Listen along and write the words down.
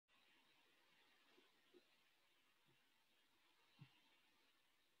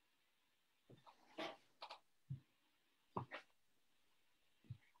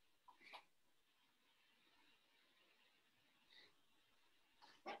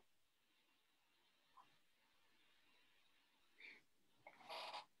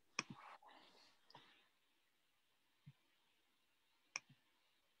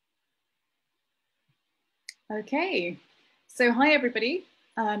Okay, so hi everybody,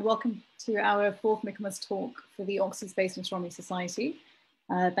 and welcome to our fourth Michaelmas talk for the Oxford Space and Astronomy Society.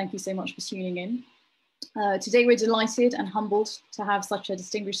 Thank you so much for tuning in. Today we're delighted and humbled to have such a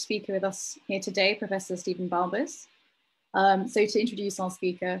distinguished speaker with us here today, Professor Stephen Balbus. So to introduce our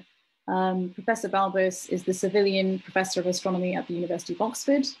speaker, Professor Balbus is the Civilian Professor of Astronomy at the University of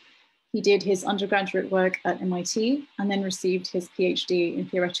Oxford. He did his undergraduate work at MIT and then received his PhD in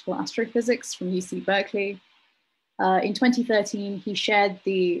theoretical astrophysics from UC Berkeley. In 2013, he shared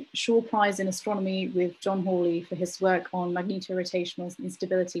the Shaw Prize in Astronomy with John Hawley for his work on magnetorotational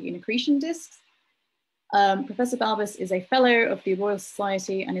instability in accretion disks. Professor Balbus is a fellow of the Royal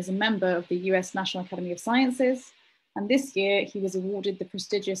Society and is a member of the US National Academy of Sciences. And this year, he was awarded the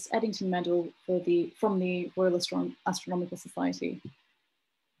prestigious Eddington Medal from the Royal Astronomical Society.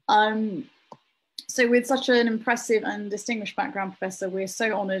 So with such an impressive and distinguished background, Professor, we're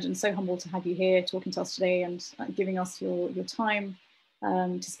so honored and so humbled to have you here talking to us today and giving us your time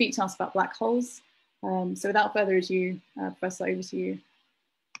to speak to us about black holes. So without further ado, Professor, over to you.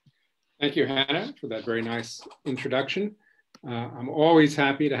 Thank you, Hannah, for that very nice introduction. I'm always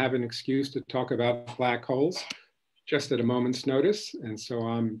happy to have an excuse to talk about black holes just at a moment's notice. And so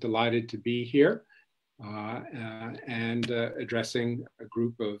I'm delighted to be here. And addressing a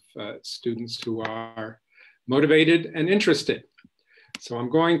group of students who are motivated and interested. So I'm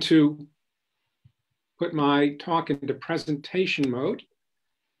going to put my talk into presentation mode.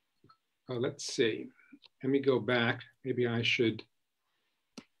 Let's see, let me go back. Maybe I should,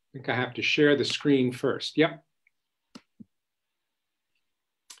 I think I have to share the screen first. Yep.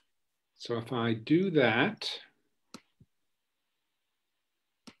 So if I do that,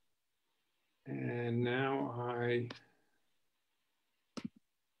 and now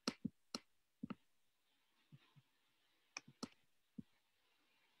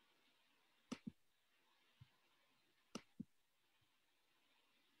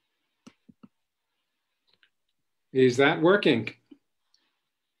is that working?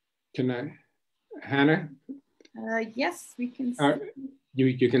 Can I, Hannah? Yes, we can see.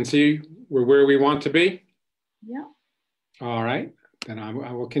 You can see we're where we want to be? Yeah. All right. Then I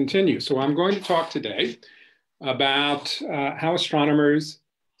will continue. So I'm going to talk today about how astronomers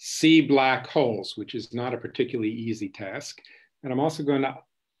see black holes, which is not a particularly easy task. And I'm also going to,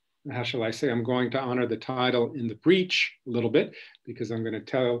 how shall I say, I'm going to honor the title In the Breach a little bit, because I'm going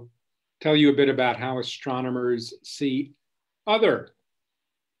to tell you a bit about how astronomers see other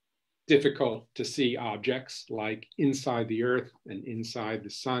difficult to see objects like inside the Earth and inside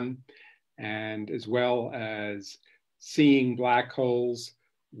the sun, and as well as seeing black holes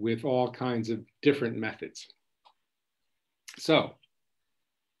with all kinds of different methods. So,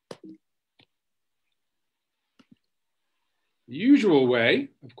 the usual way,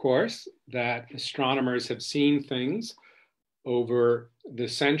 of course, that astronomers have seen things over the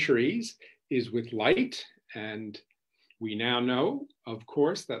centuries is with light. And we now know, of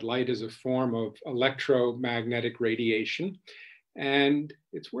course, that light is a form of electromagnetic radiation. And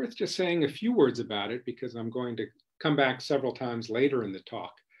it's worth just saying a few words about it, because I'm going to come back several times later in the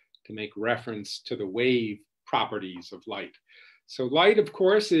talk to make reference to the wave properties of light. So light, of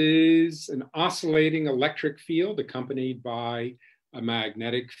course, is an oscillating electric field accompanied by a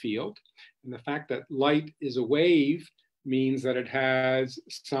magnetic field. And the fact that light is a wave means that it has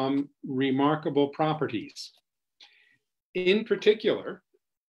some remarkable properties. In particular,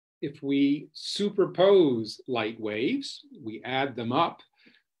 if we superpose light waves, we add them up,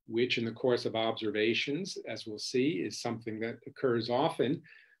 which in the course of observations, as we'll see, is something that occurs often,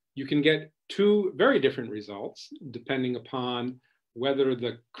 you can get two very different results depending upon whether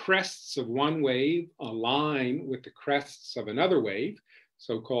the crests of one wave align with the crests of another wave,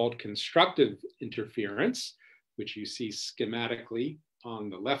 so-called constructive interference, which you see schematically on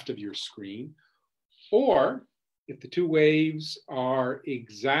the left of your screen, or if the two waves are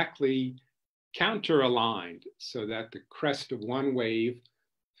exactly counter-aligned, so that the crest of one wave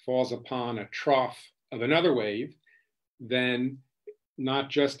falls upon a trough of another wave, then not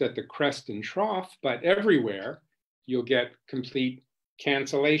just at the crest and trough, but everywhere, you'll get complete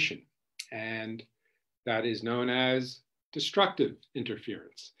cancellation. And that is known as destructive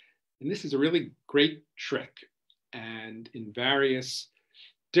interference. And this is a really great trick. And in various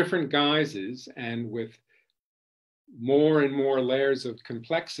different guises and with more and more layers of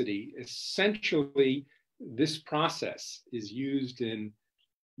complexity, essentially this process is used in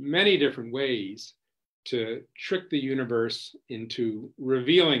many different ways to trick the universe into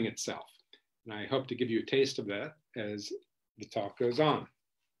revealing itself. And I hope to give you a taste of that as the talk goes on.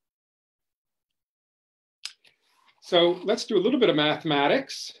 So let's do a little bit of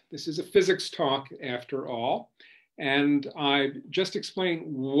mathematics. This is a physics talk after all. And I just explained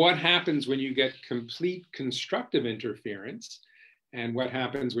what happens when you get complete constructive interference and what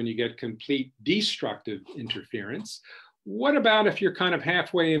happens when you get complete destructive interference. What about if you're kind of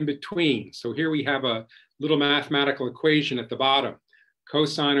halfway in between? So here we have a little mathematical equation at the bottom.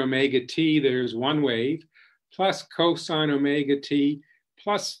 Cosine omega t, there's one wave, plus cosine omega t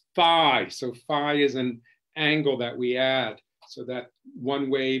plus phi. So phi is an angle that we add so that one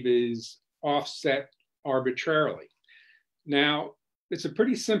wave is offset arbitrarily. Now, it's a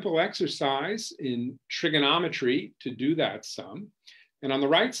pretty simple exercise in trigonometry to do that sum. And on the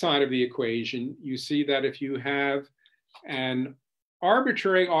right side of the equation, you see that if you have an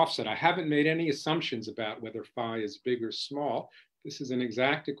arbitrary offset, I haven't made any assumptions about whether phi is big or small. This is an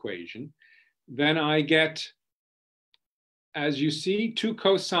exact equation. Then I get, as you see, 2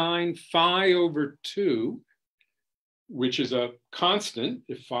 cosine phi over 2, which is a constant,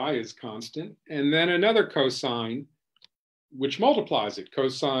 if phi is constant, and then another cosine, which multiplies it,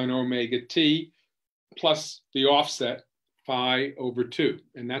 cosine omega t plus the offset phi over 2.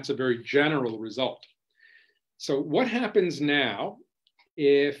 And that's a very general result. So what happens now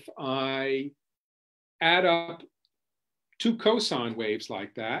if I add up 2 cosine waves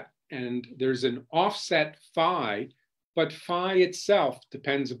like that, and there's an offset phi, but phi itself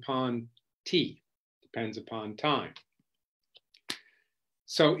depends upon t, depends upon time.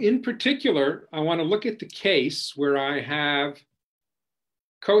 So in particular, I want to look at the case where I have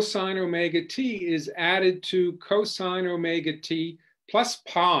cosine omega t is added to cosine omega t plus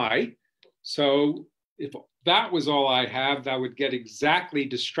pi. So if that was all I have, that would get exactly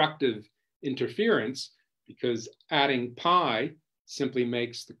destructive interference, because adding pi simply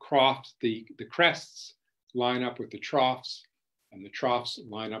makes the crests line up with the troughs, and the troughs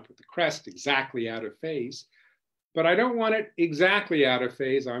line up with the crest exactly out of phase. But I don't want it exactly out of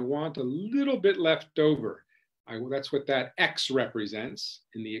phase. I want a little bit left over. That's what that x represents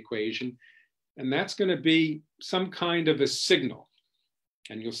in the equation. And that's going to be some kind of a signal.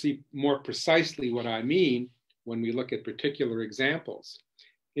 And you'll see more precisely what I mean when we look at particular examples.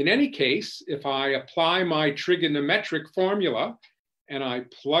 In any case, if I apply my trigonometric formula and I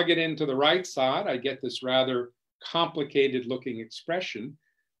plug it into the right side, I get this rather complicated looking expression.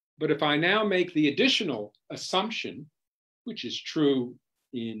 But if I now make the additional assumption, which is true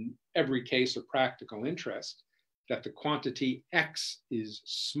in every case of practical interest, that the quantity x is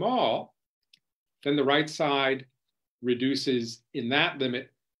small, then the right side reduces in that limit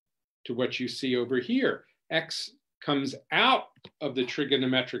to what you see over here. X comes out of the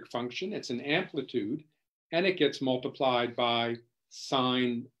trigonometric function, it's an amplitude, and it gets multiplied by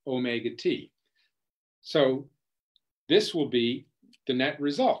sine omega t. So this will be the net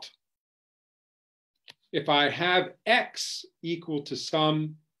result. If I have x equal to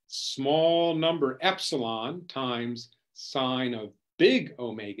some small number epsilon times sine of big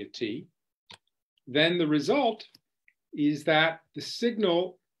omega t, then the result is that the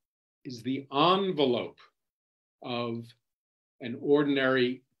signal is the envelope of an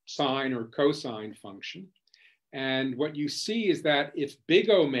ordinary sine or cosine function. And what you see is that if big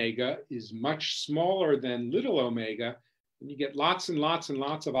omega is much smaller than little omega, then you get lots and lots and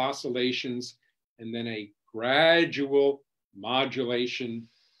lots of oscillations, and then a gradual modulation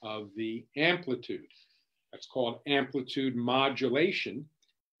of the amplitude. That's called amplitude modulation.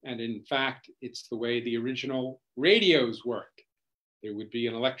 And in fact, it's the way the original radios worked. There would be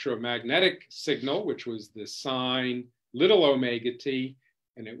an electromagnetic signal, which was the sine little omega t,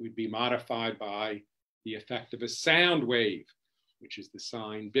 and it would be modified by the effect of a sound wave, which is the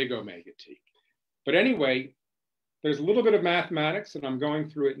sine big omega t. But anyway, there's a little bit of mathematics, and I'm going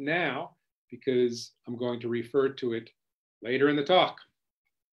through it now because I'm going to refer to it later in the talk.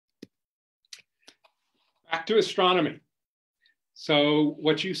 Back to astronomy. So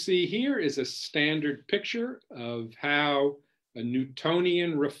what you see here is a standard picture of how a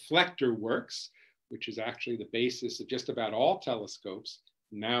Newtonian reflector works, which is actually the basis of just about all telescopes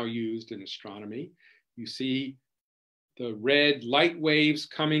now used in astronomy. You see the red light waves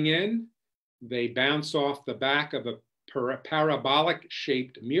coming in. They bounce off the back of a parabolic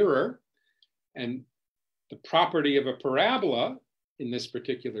shaped mirror. And the property of a parabola in this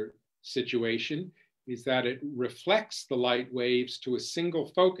particular situation is that it reflects the light waves to a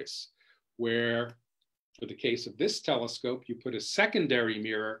single focus, where for the case of this telescope, you put a secondary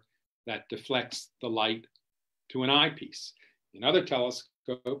mirror that deflects the light to an eyepiece. In other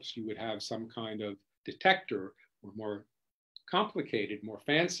telescopes, you would have some kind of detector or more complicated, more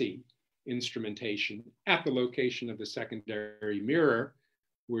fancy instrumentation at the location of the secondary mirror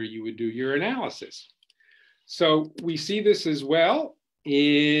where you would do your analysis. So we see this as well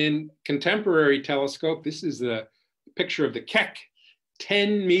in contemporary telescope. This is the picture of the Keck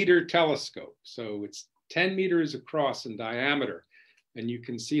 10-meter telescope. So it's 10 meters across in diameter. And you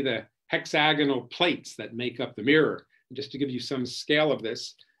can see the hexagonal plates that make up the mirror. And just to give you some scale of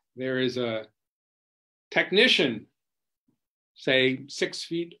this, there is a technician, say 6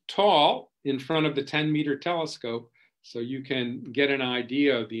 feet tall, in front of the 10-meter telescope. So you can get an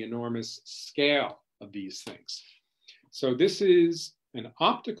idea of the enormous scale of these things. So this is an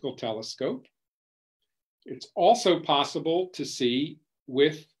optical telescope. It's also possible to see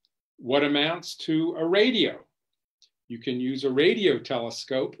with what amounts to a radio. You can use a radio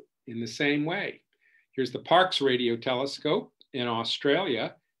telescope in the same way. Here's the Parkes radio telescope in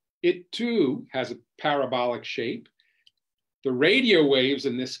Australia. It too has a parabolic shape. The radio waves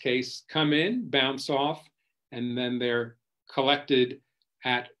in this case come in, bounce off, and then they're collected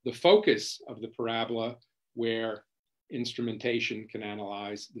at the focus of the parabola where instrumentation can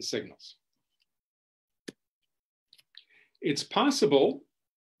analyze the signals. It's possible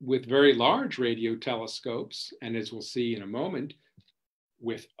with very large radio telescopes, and as we'll see in a moment,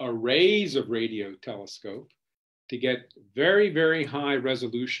 with arrays of radio telescope, to get very, very high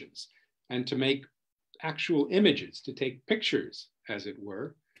resolutions and to make actual images, to take pictures, as it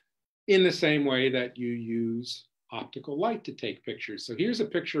were, in the same way that you use optical light to take pictures. So here's a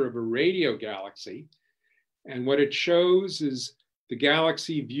picture of a radio galaxy. And what it shows is the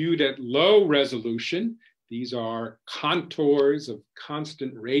galaxy viewed at low resolution. These are contours of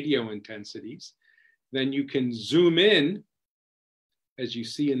constant radio intensities. Then you can zoom in, as you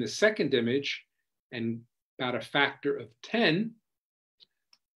see in the second image, and about a factor of 10,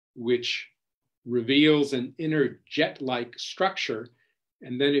 which reveals an inner jet-like structure.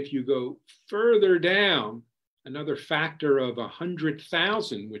 And then if you go further down, another factor of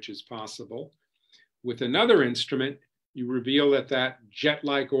 100,000, which is possible, with another instrument, you reveal that that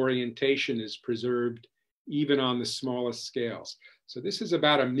jet-like orientation is preserved even on the smallest scales. So this is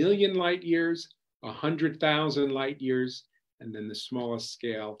about 1 million light years, 100,000 light years, and then the smallest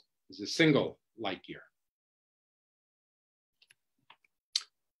scale is a single light year.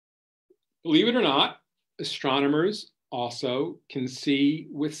 Believe it or not, astronomers also can see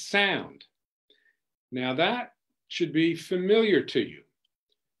with sound. Now that should be familiar to you.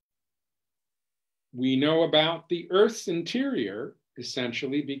 We know about the Earth's interior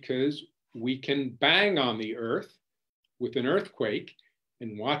essentially because we can bang on the Earth with an earthquake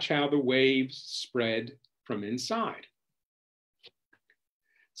and watch how the waves spread from inside.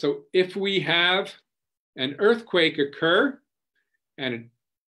 So if we have an earthquake occur, and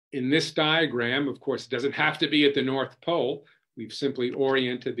in this diagram, of course, it doesn't have to be at the North Pole. We've simply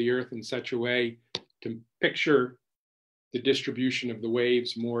oriented the Earth in such a way to picture the distribution of the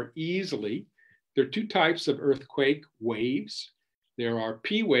waves more easily. There are two types of earthquake waves. There are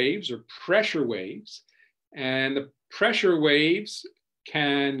P waves or pressure waves, and the pressure waves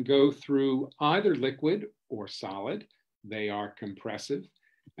can go through either liquid or solid. They are compressive.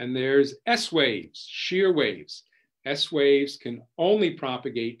 And there's S waves, shear waves. S waves can only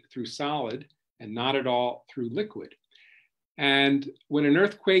propagate through solid and not at all through liquid. And when an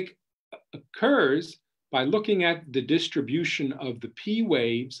earthquake occurs, by looking at the distribution of the P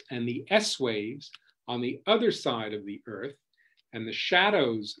waves and the S waves on the other side of the Earth and the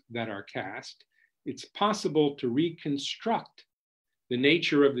shadows that are cast, it's possible to reconstruct the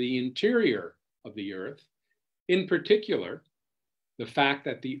nature of the interior of the Earth, in particular, the fact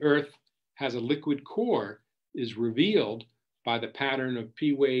that the Earth has a liquid core is revealed by the pattern of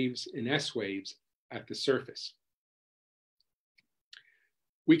P waves and S waves at the surface.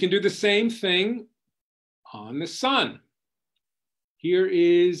 We can do the same thing on the sun. Here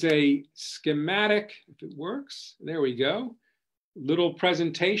is a schematic, if it works, there we go, little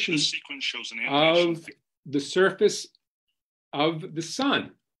presentation of the surface of the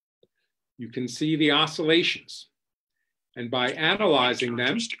sun. You can see the oscillations. And by analyzing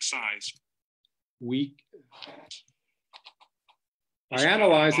them, by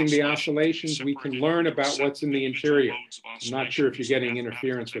analyzing the oscillations, we can learn about what's in the interior. I'm not sure if you're getting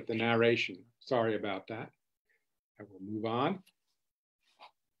interference with the narration. Sorry about that. I will move on.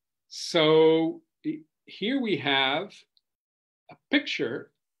 So here we have a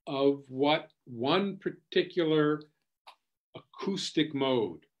picture of what one particular acoustic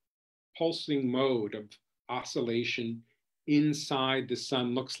mode, pulsing mode of oscillation inside the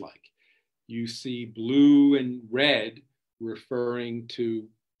sun looks like. You see blue and red referring to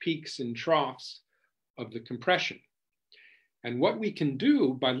peaks and troughs of the compression. And what we can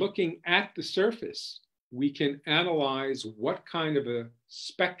do by looking at the surface, we can analyze what kind of a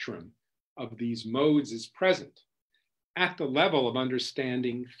spectrum of these modes is present at the level of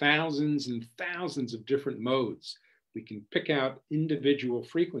understanding thousands and thousands of different modes. We can pick out individual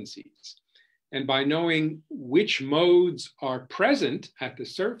frequencies. And by knowing which modes are present at the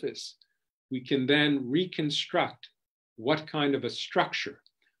surface, we can then reconstruct what kind of a structure,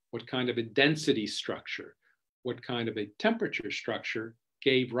 what kind of a density structure, what kind of a temperature structure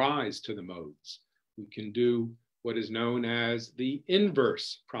gave rise to the modes. We can do what is known as the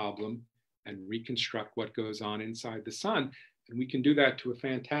inverse problem and reconstruct what goes on inside the sun. And we can do that to a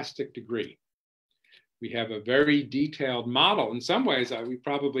fantastic degree. We have a very detailed model. In some ways, we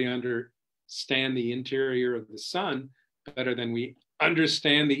probably understand the interior of the sun better than we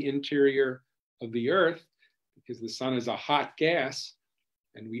understand the interior of the Earth, because the sun is a hot gas,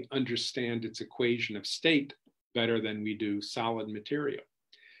 and we understand its equation of state better than we do solid material.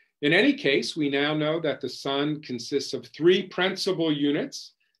 In any case, we now know that the sun consists of three principal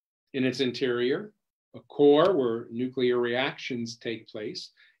units in its interior: a core where nuclear reactions take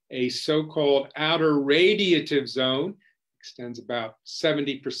place, a so-called outer radiative zone, extends about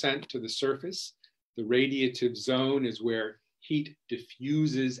 70% to the surface. The radiative zone is where heat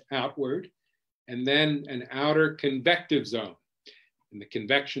diffuses outward, and then an outer convective zone. And the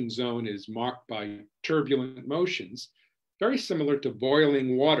convection zone is marked by turbulent motions, very similar to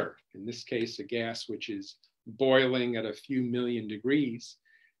boiling water, in this case, a gas which is boiling at a few million degrees.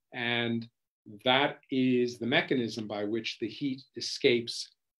 And that is the mechanism by which the heat escapes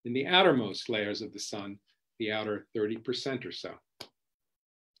in the outermost layers of the sun, the outer 30% or so.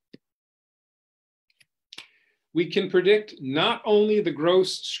 We can predict not only the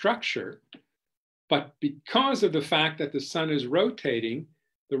gross structure, but because of the fact that the sun is rotating,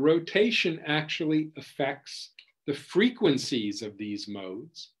 the rotation actually affects the frequencies of these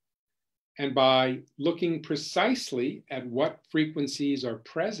modes. And by looking precisely at what frequencies are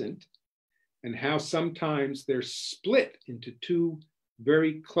present and how sometimes they're split into two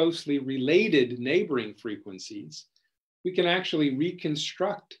very closely related neighboring frequencies, we can actually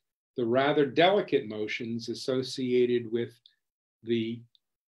reconstruct the rather delicate motions associated with the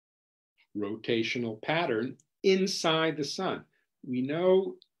rotational pattern inside the sun. We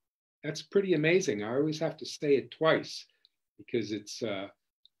know that's pretty amazing. I always have to say it twice because it's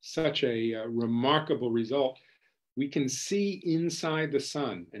such a remarkable result. We can see inside the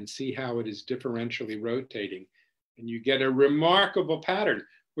sun and see how it is differentially rotating. And you get a remarkable pattern.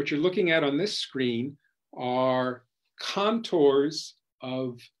 What you're looking at on this screen are contours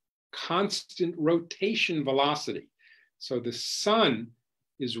of constant rotation velocity. So the sun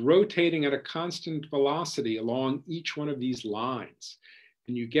is rotating at a constant velocity along each one of these lines.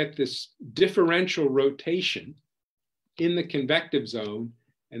 And you get this differential rotation in the convective zone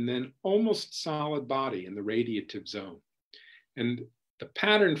and then almost solid body in the radiative zone. And the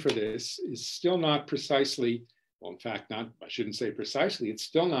pattern for this is still not precisely, well, in fact, I shouldn't say precisely, it's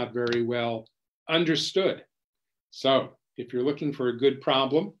still not very well understood. So if you're looking for a good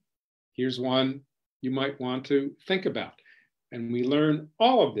problem, here's one you might want to think about. And we learn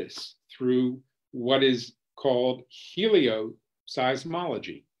all of this through what is called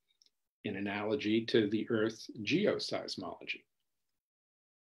helioseismology, in analogy to the Earth's geoseismology.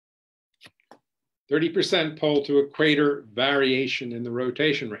 30% pole to equator variation in the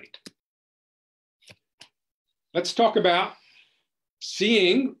rotation rate. Let's talk about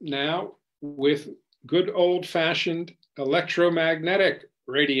seeing now with good old-fashioned electromagnetic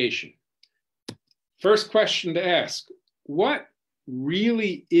radiation. First question to ask, what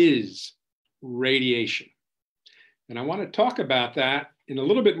really is radiation? And I want to talk about that in a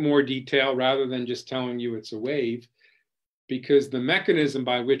little bit more detail rather than just telling you it's a wave, because the mechanism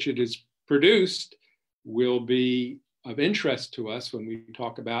by which it is produced will be of interest to us when we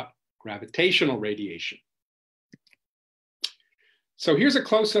talk about gravitational radiation. So here's a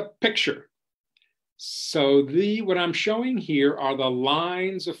close-up picture. So what I'm showing here are the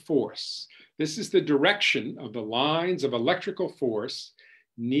lines of force. This is the direction of the lines of electrical force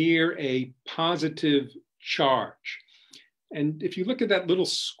near a positive charge. And if you look at that little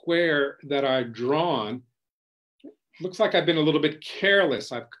square that I've drawn, it looks like I've been a little bit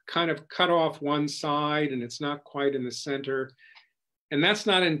careless. I've kind of cut off one side and it's not quite in the center. And that's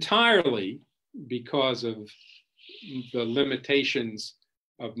not entirely because of the limitations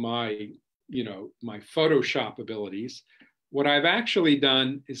of my Photoshop abilities. What I've actually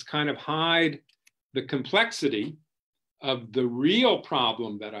done is kind of hide the complexity of the real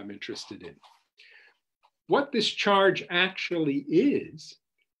problem that I'm interested in. What this charge actually is,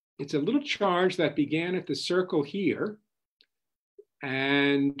 it's a little charge that began at the circle here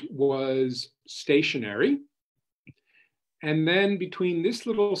and was stationary. And then between this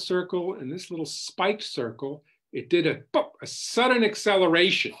little circle and this little spiked circle, it did a sudden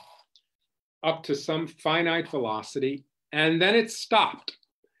acceleration up to some finite velocity, and then it stopped.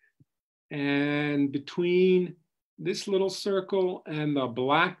 And between this little circle and the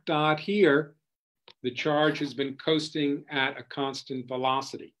black dot here, the charge has been coasting at a constant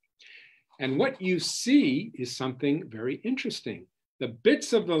velocity. And what you see is something very interesting. The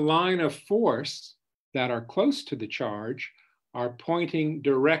bits of the line of force that are close to the charge are pointing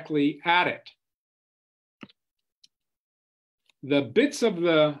directly at it. The bits of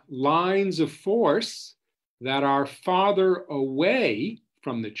the lines of force that are farther away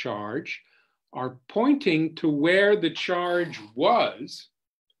from the charge are pointing to where the charge was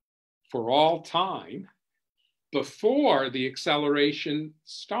for all time before the acceleration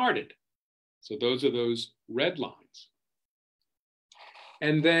started. So those are those red lines.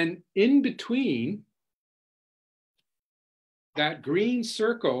 And then in between that green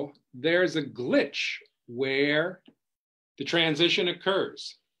circle, there's a glitch where the transition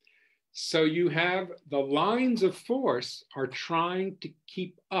occurs. So you have the lines of force are trying to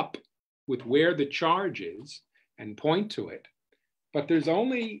keep up with where the charge is and point to it, but there's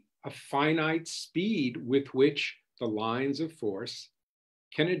only a finite speed with which the lines of force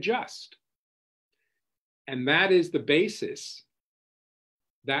can adjust. And that is the basis,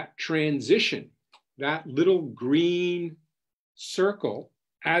 that transition, that little green circle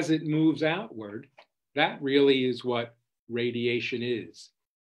as it moves outward, that really is what radiation is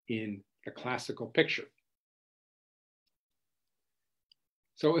in the classical picture.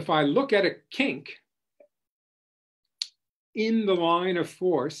 So if I look at a kink in the line of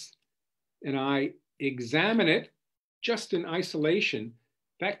force and I examine it just in isolation,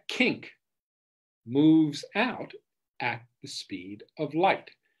 that kink moves out at the speed of light.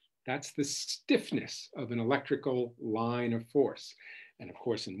 That's the stiffness of an electrical line of force. And of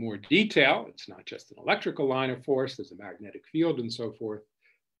course, in more detail, it's not just an electrical line of force, there's a magnetic field and so forth,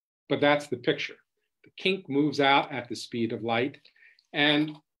 but that's the picture. The kink moves out at the speed of light,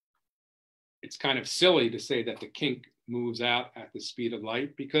 and it's kind of silly to say that the kink moves out at the speed of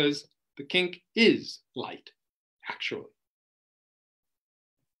light because the kink is light, actually.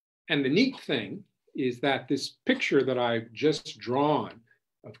 And the neat thing is that this picture that I've just drawn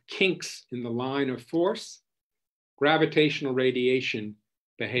of kinks in the line of force, gravitational radiation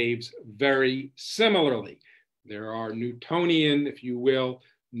behaves very similarly. There are Newtonian, if you will,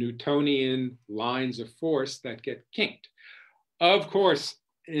 Newtonian lines of force that get kinked. Of course,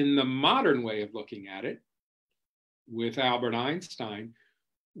 in the modern way of looking at it, with Albert Einstein,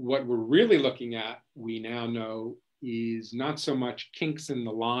 what we're really looking at, we now know, is not so much kinks in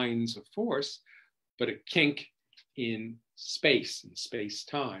the lines of force, but a kink in space, in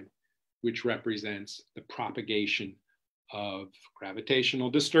space-time, which represents the propagation of gravitational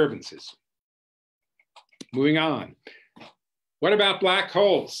disturbances. Moving on. What about black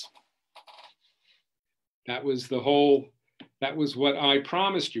holes? That was what I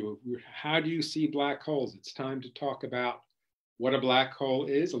promised you. How do you see black holes? It's time to talk about what a black hole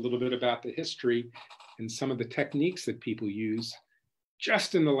is, a little bit about the history, and some of the techniques that people use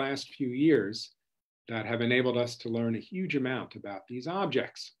just in the last few years that have enabled us to learn a huge amount about these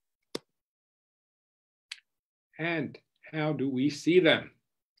objects. And how do we see them?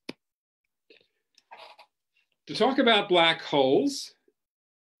 To talk about black holes,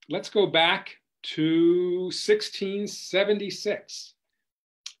 let's go back to 1676,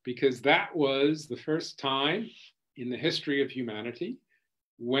 because that was the first time in the history of humanity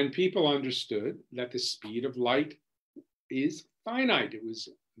when people understood that the speed of light is finite. It was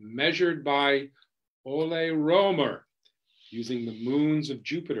measured by Ole Romer using the moons of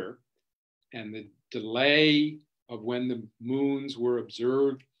Jupiter, and the delay of when the moons were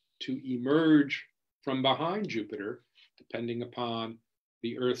observed to emerge from behind Jupiter, depending upon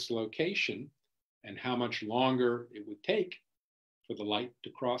the Earth's location and how much longer it would take for the light to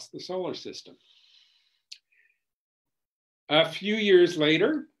cross the solar system. A few years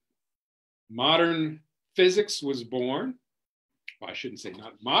later, modern physics was born. Well, I shouldn't say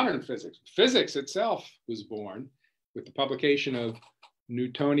not modern physics. Physics itself was born with the publication of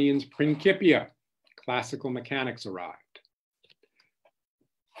Newtonian's Principia. Classical mechanics arrived.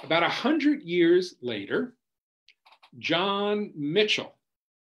 About 100 years later, John Mitchell,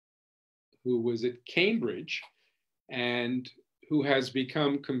 who was at Cambridge and who has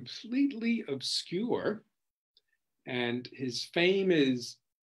become completely obscure, and his fame is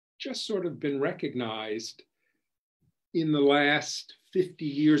just sort of been recognized in the last 50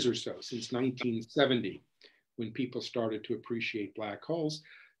 years or so, since 1970, when people started to appreciate black holes.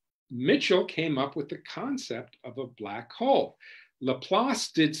 Mitchell came up with the concept of a black hole.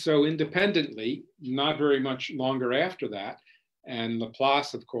 Laplace did so independently, not very much longer after that. And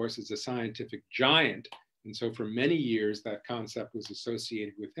Laplace, of course, is a scientific giant. And so for many years, that concept was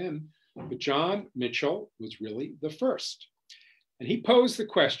associated with him. But John Mitchell was really the first. And he posed the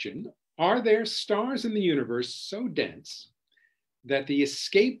question, are there stars in the universe so dense that the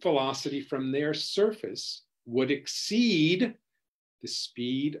escape velocity from their surface would exceed the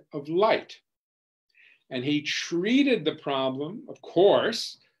speed of light? And he treated the problem, of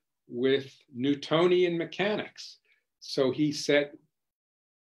course, with Newtonian mechanics. So he set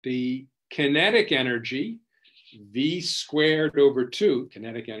the kinetic energy, V squared over 2,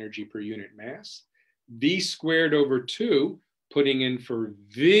 kinetic energy per unit mass, V squared over 2, putting in for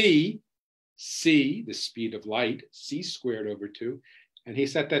V, C, the speed of light, C squared over 2. And he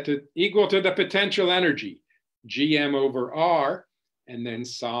set that to equal to the potential energy, GM over R, and then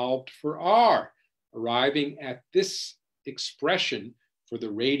solved for R, arriving at this expression for the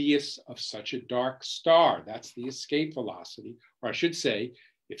radius of such a dark star. That's the escape velocity, or I should say,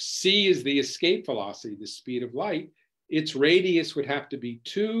 if C is the escape velocity, the speed of light, its radius would have to be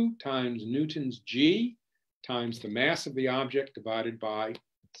 2 times Newton's G times the mass of the object divided by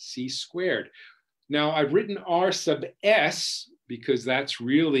C squared. Now, I've written R sub S because that's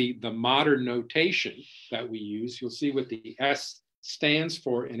really the modern notation that we use. You'll see what the S stands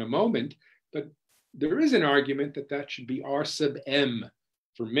for in a moment, but there is an argument that that should be R sub M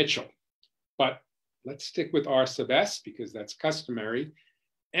for Mitchell. But let's stick with R sub S because that's customary.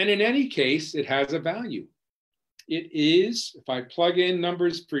 And in any case, it has a value. It is, if I plug in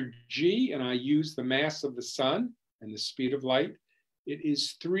numbers for G and I use the mass of the sun and the speed of light, it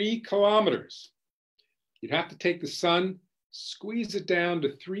is 3 kilometers. You'd have to take the sun, squeeze it down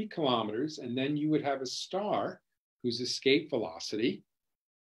to 3 kilometers, and then you would have a star whose escape velocity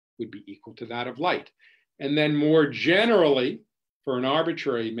would be equal to that of light. And then more generally, for an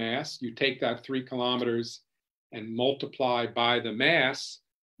arbitrary mass, you take that 3 kilometers and multiply by the mass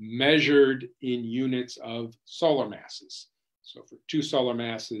measured in units of solar masses. So for 2 solar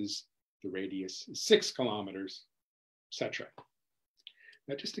masses, the radius is 6 kilometers, etc.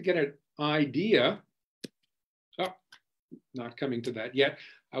 Now, just to get an idea, not coming to that yet,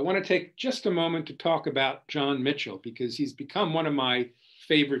 I want to take just a moment to talk about John Mitchell because he's become one of my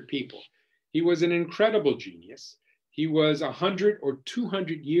favorite people. He was an incredible genius. He was 100 or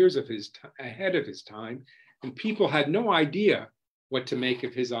 200 years ahead of his time, and people had no idea what to make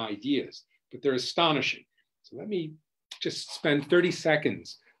of his ideas, but they're astonishing. So let me just spend 30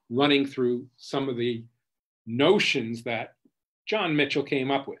 seconds running through some of the notions that John Mitchell came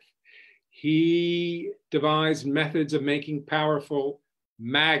up with. He devised methods of making powerful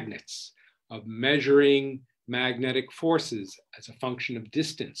magnets, of measuring magnetic forces as a function of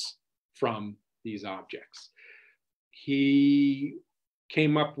distance from these objects. He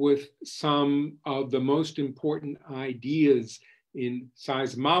came up with some of the most important ideas in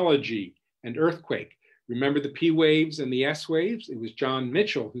seismology and earthquake. Remember the P waves and the S waves? It was John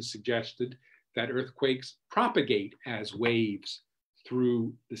Mitchell who suggested that earthquakes propagate as waves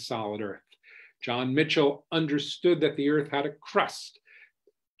through the solid earth. John Mitchell understood that the earth had a crust.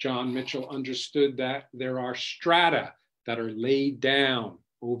 John Mitchell understood that there are strata that are laid down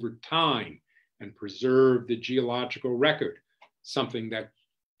over time and preserve the geological record, something that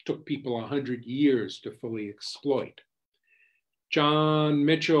took people 100 years to fully exploit. John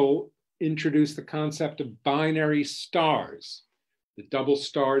Mitchell introduced the concept of binary stars. The double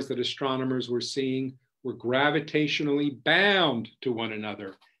stars that astronomers were seeing were gravitationally bound to one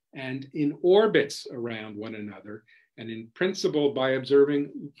another and in orbits around one another. And in principle, by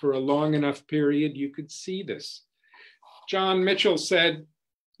observing for a long enough period, you could see this. John Mitchell said,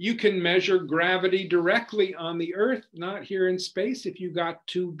 you can measure gravity directly on the Earth, not here in space. If you got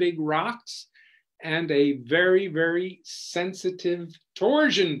 2 big rocks and a very, very sensitive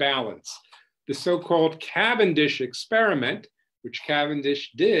torsion balance, the so-called Cavendish experiment, which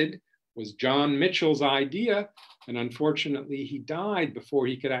Cavendish did, was John Mitchell's idea. And unfortunately, he died before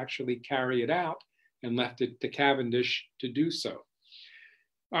he could actually carry it out and left it to Cavendish to do so.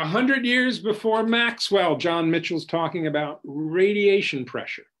 100 years before Maxwell, John Mitchell's talking about radiation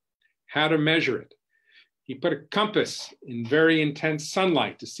pressure, how to measure it. He put a compass in very intense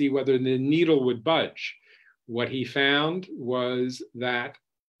sunlight to see whether the needle would budge. What he found was that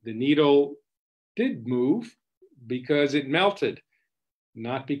the needle did move because it melted,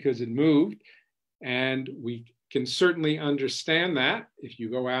 not because it moved. And we can certainly understand that. If you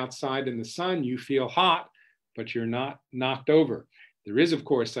go outside in the sun, you feel hot, but you're not knocked over. There is, of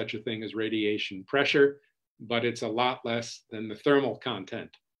course, such a thing as radiation pressure, but it's a lot less than the thermal content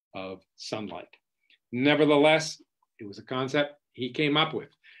of sunlight. Nevertheless, it was a concept he came up with.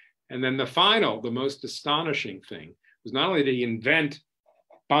 And then the most astonishing thing was not only did he invent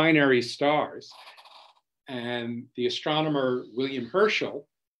binary stars, and the astronomer William Herschel,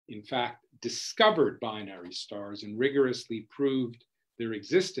 in fact, discovered binary stars and rigorously proved their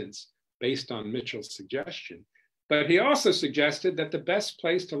existence based on Mitchell's suggestion. But he also suggested that the best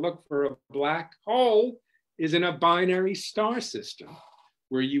place to look for a black hole is in a binary star system,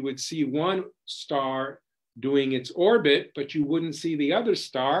 where you would see one star doing its orbit, but you wouldn't see the other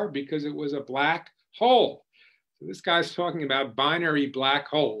star because it was a black hole. So this guy's talking about binary black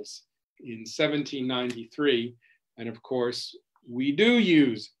holes in 1793. And of course, we do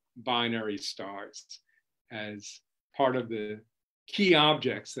use binary stars as part of the key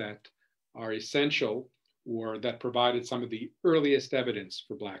objects that are essential or that provided some of the earliest evidence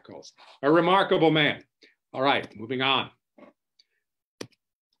for black holes. A remarkable man. All right, moving on.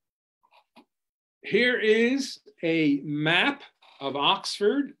 Here is a map of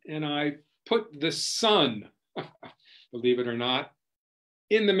Oxford, and I put the sun, believe it or not,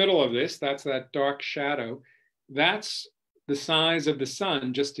 in the middle of this. That's that dark shadow. That's the size of the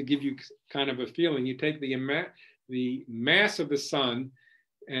sun, just to give you kind of a feeling. You take the mass of the sun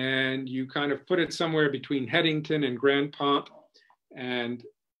and you kind of put it somewhere between Headington and Grand Pont, and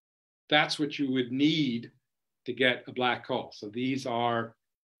that's what you would need to get a black hole. So these are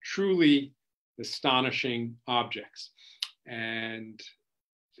truly astonishing objects. And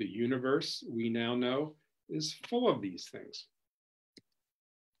the universe, we now know, is full of these things.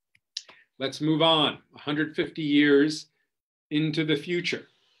 Let's move on 150 years into the future.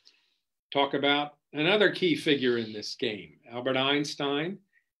 Talk about another key figure in this game. Albert Einstein,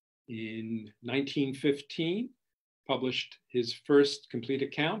 in 1915, published his first complete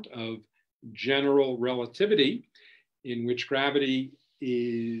account of general relativity, in which gravity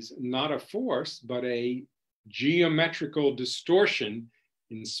is not a force, but a geometrical distortion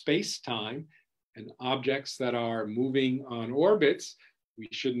in space-time, and objects that are moving on orbits, we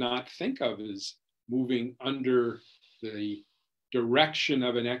should not think of as moving under the direction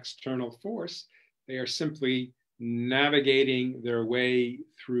of an external force. They are simply navigating their way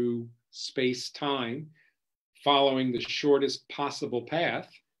through space-time, following the shortest possible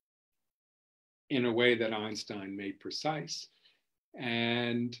path in a way that Einstein made precise.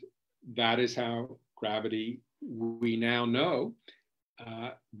 And that is how gravity, we now know,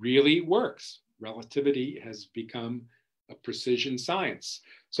 really works. Relativity has become a precision science.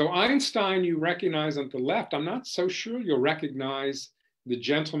 So Einstein, you recognize on the left. I'm not so sure you'll recognize the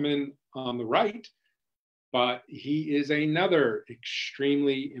gentleman on the right, but he is another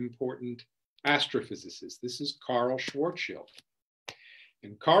extremely important astrophysicist. This is Carl Schwarzschild.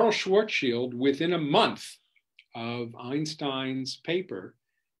 And Carl Schwarzschild, within a month of Einstein's paper,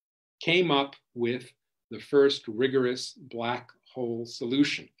 came up with the first rigorous black hole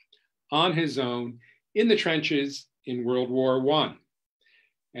solution on his own in the trenches in World War I.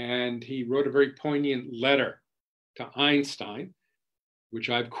 And he wrote a very poignant letter to Einstein, which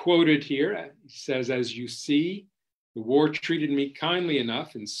I've quoted here. He says, "As you see, the war treated me kindly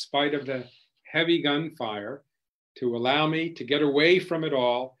enough, in spite of the heavy gunfire, to allow me to get away from it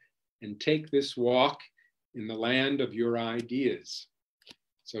all and take this walk in the land of your ideas."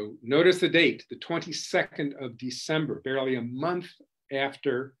 So notice the date, the 22nd of December, barely a month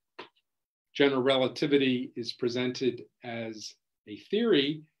after general relativity is presented as a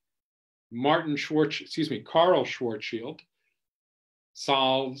theory. Carl Schwarzschild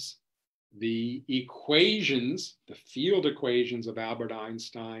solves the equations, the field equations of Albert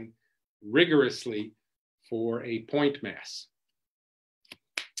Einstein rigorously for a point mass.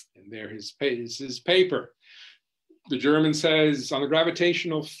 And there is his paper. The German says, on the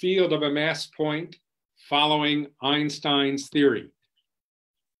gravitational field of a mass point following Einstein's theory,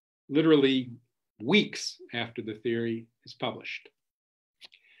 literally weeks after the theory is published.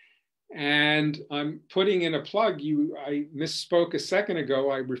 And I'm putting in a plug. I misspoke a second ago.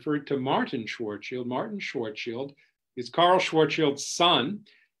 I referred to Martin Schwarzschild. Martin Schwarzschild is Carl Schwarzschild's son,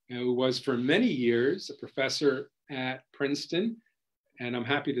 who was for many years a professor at Princeton. And I'm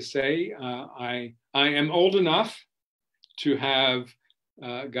happy to say I am old enough to have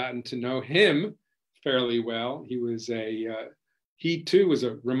gotten to know him fairly well. He too was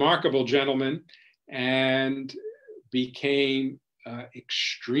a remarkable gentleman and became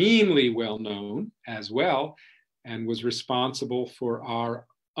extremely well known as well, and was responsible for our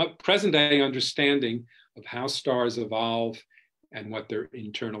present day understanding of how stars evolve and what their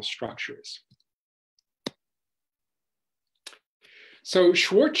internal structure is. So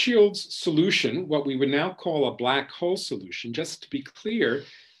Schwarzschild's solution, what we would now call a black hole solution, just to be clear,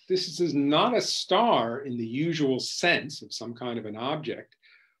 this is not a star in the usual sense of some kind of an object,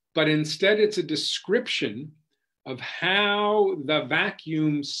 but instead it's a description of how the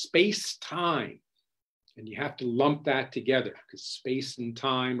vacuum space-time, and you have to lump that together because space and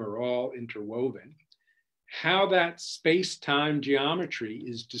time are all interwoven, how that space-time geometry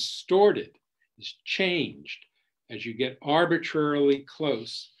is distorted, is changed as you get arbitrarily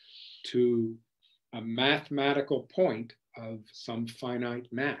close to a mathematical point of some finite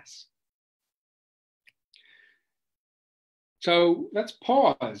mass. So let's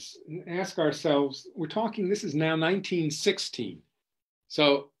pause and ask ourselves, we're talking, this is now 1916.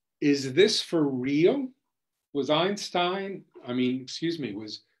 So is this for real? Was Schwarzschild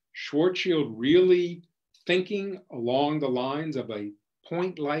really thinking along the lines of a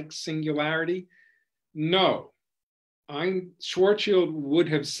point-like singularity? No. Schwarzschild would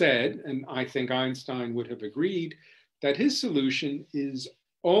have said, and I think Einstein would have agreed, that his solution is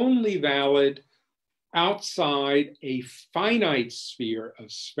only valid outside a finite sphere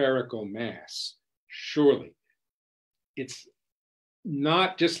of spherical mass, surely. It's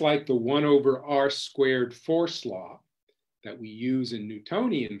not just like the 1 over r squared force law that we use in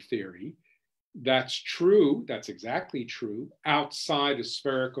Newtonian theory. That's true, that's exactly true, outside a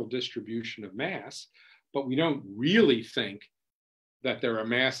spherical distribution of mass, but we don't really think that there are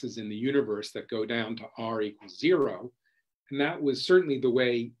masses in the universe that go down to r equals 0. And that was certainly the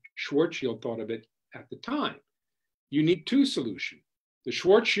way Schwarzschild thought of it at the time. You need two solutions. The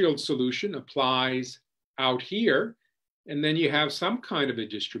Schwarzschild solution applies out here, and then you have some kind of a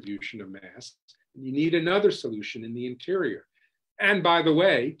distribution of mass. And you need another solution in the interior. And by the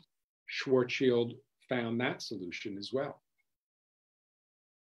way, Schwarzschild found that solution as well.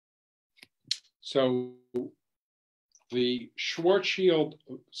 So the Schwarzschild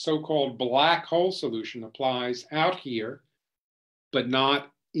so-called black hole solution applies out here, but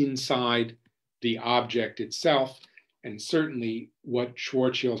not inside the object itself. And certainly what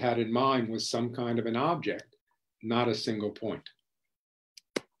Schwarzschild had in mind was some kind of an object, not a single point.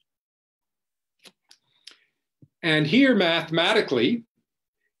 And here mathematically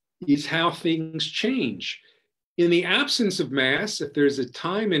is how things change. In the absence of mass, if there's a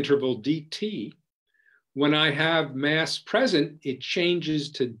time interval dt, when I have mass present, it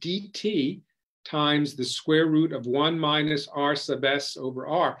changes to dt times the square root of 1 minus r sub s over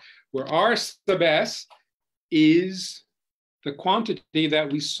r, where r sub s is the quantity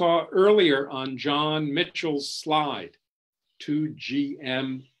that we saw earlier on John Mitchell's slide,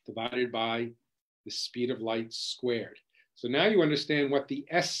 2gm divided by the speed of light squared. So now you understand what the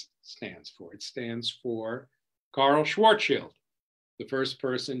S stands for. It stands for Carl Schwarzschild, the first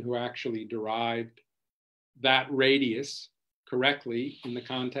person who actually derived that radius correctly in the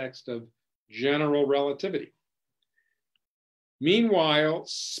context of general relativity. Meanwhile,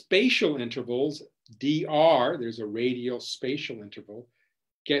 spatial intervals, dr, there's a radial spatial interval,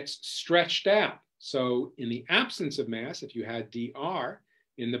 gets stretched out. So in the absence of mass, if you had dr,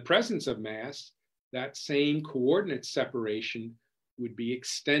 in the presence of mass, that same coordinate separation would be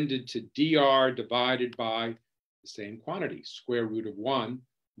extended to dr divided by the same quantity, square root of 1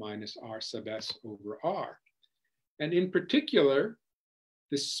 minus r sub s over r. And in particular,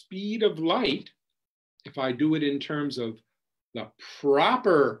 the speed of light, if I do it in terms of the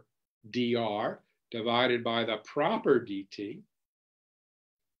proper dr divided by the proper dt,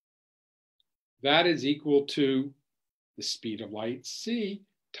 that is equal to the speed of light, c,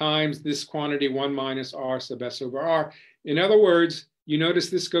 times this quantity 1 minus r sub s over r. In other words, you notice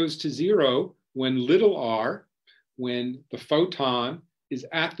this goes to 0 when little r, when the photon is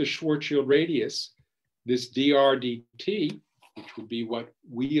at the Schwarzschild radius, this dr dt, which would be what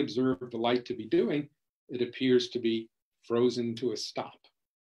we observe the light to be doing, it appears to be frozen to a stop.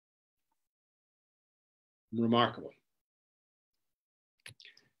 Remarkable.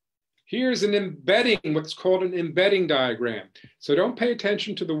 Here's an embedding, what's called an embedding diagram. So don't pay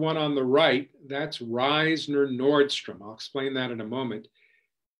attention to the one on the right. That's Reisner-Nordstrom. I'll explain that in a moment.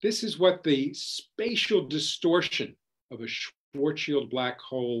 This is what the spatial distortion of a Schwarzschild black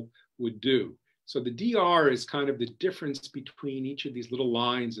hole would do. So the dr is kind of the difference between each of these little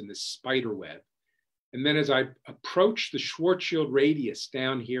lines in this spider web. And then as I approach the Schwarzschild radius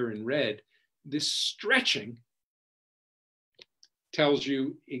down here in red, this stretching tells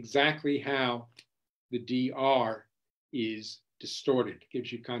you exactly how the dr is distorted. It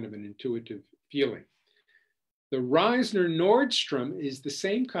gives you kind of an intuitive feeling. The Reisner-Nordstrom is the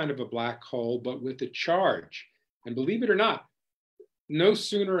same kind of a black hole, but with a charge. And believe it or not, no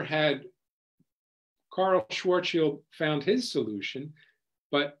sooner had Carl Schwarzschild found his solution,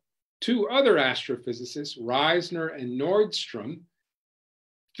 but two other astrophysicists, Reisner and Nordstrom,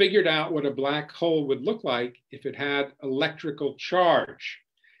 figured out what a black hole would look like if it had electrical charge.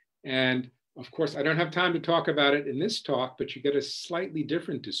 And of course, I don't have time to talk about it in this talk, but you get a slightly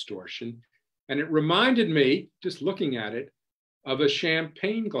different distortion. And it reminded me, just looking at it, of a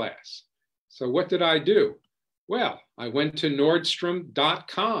champagne glass. So what did I do? Well, I went to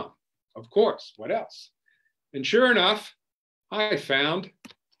Nordstrom.com, of course, what else? And sure enough, I found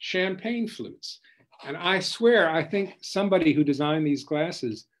champagne flutes. And I swear, I think somebody who designed these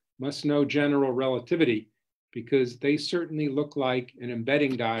glasses must know general relativity, because they certainly look like an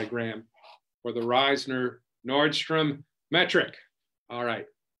embedding diagram for the Reisner-Nordstrom metric. All right,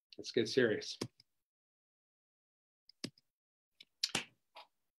 let's get serious.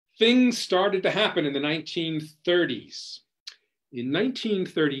 Things started to happen in the 1930s. In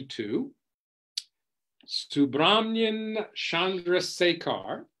 1932, Subramanian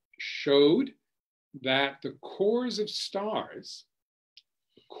Chandrasekhar showed that the cores of stars,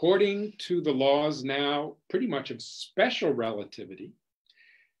 according to the laws now pretty much of special relativity,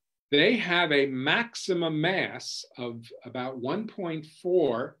 they have a maximum mass of about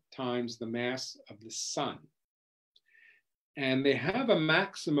 1.4 times the mass of the sun. And they have a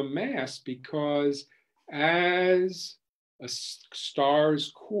maximum mass because as a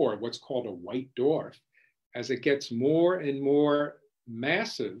star's core, what's called a white dwarf, as it gets more and more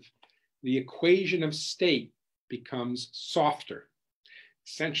massive, the equation of state becomes softer.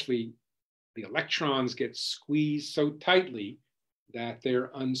 Essentially, the electrons get squeezed so tightly that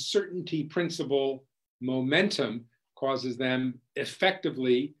their uncertainty principle momentum causes them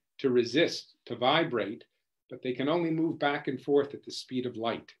effectively to resist, to vibrate, but they can only move back and forth at the speed of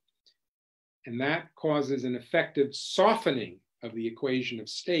light. And that causes an effective softening of the equation of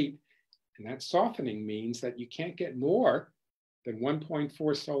state. And that softening means that you can't get more than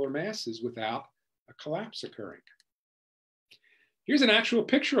 1.4 solar masses without a collapse occurring. Here's an actual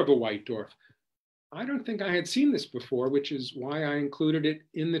picture of a white dwarf. I don't think I had seen this before, which is why I included it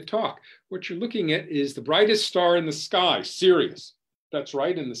in the talk. What you're looking at is the brightest star in the sky, Sirius. That's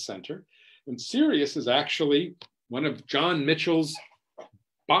right in the center. And Sirius is actually one of John Mitchell's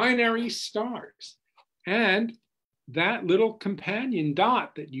binary stars. And that little companion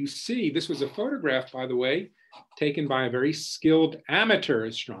dot that you see, this was a photograph, by the way, taken by a very skilled amateur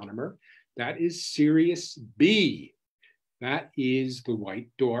astronomer. That is Sirius B. That is the white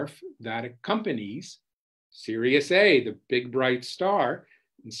dwarf that accompanies Sirius A, the big bright star.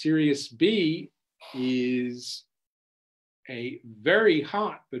 And Sirius B is a very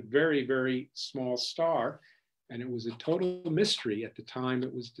hot but very, very small star. And it was a total mystery at the time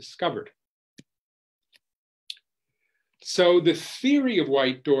it was discovered. So the theory of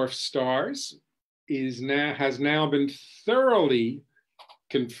white dwarf stars has now been thoroughly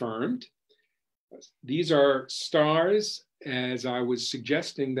confirmed. These are stars, as I was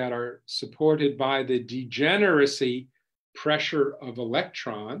suggesting, that are supported by the degeneracy pressure of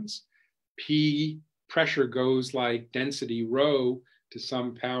electrons. P pressure goes like density rho to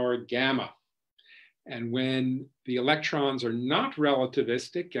some power gamma. And when the electrons are not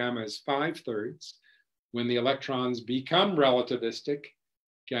relativistic, gamma is 5/3. When the electrons become relativistic,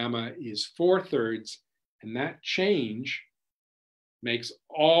 gamma is 4/3. And that change makes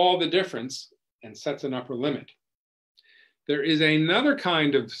all the difference and sets an upper limit. There is another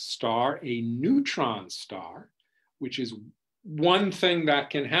kind of star, a neutron star, which is one thing that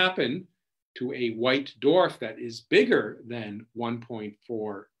can happen to a white dwarf that is bigger than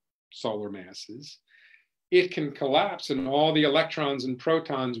 1.4 solar masses. It can collapse and all the electrons and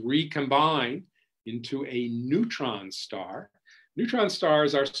protons recombine into a neutron star. Neutron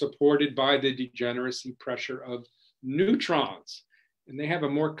stars are supported by the degeneracy pressure of neutrons, and they have a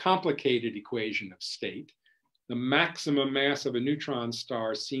more complicated equation of state. The maximum mass of a neutron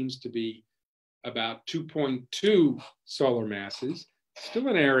star seems to be about 2.2 solar masses, still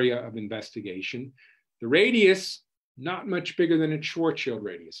an area of investigation. The radius, not much bigger than its Schwarzschild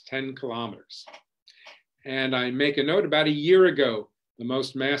radius, 10 kilometers. And I make a note, about a year ago, the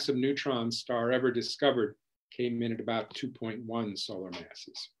most massive neutron star ever discovered came in at about 2.1 solar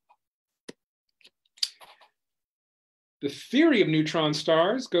masses. The theory of neutron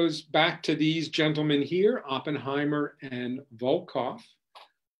stars goes back to these gentlemen here, Oppenheimer and Volkoff,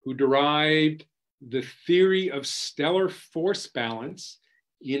 who derived the theory of stellar force balance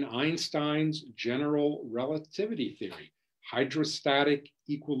in Einstein's general relativity theory, hydrostatic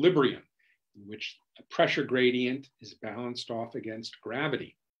equilibrium, in which the pressure gradient is balanced off against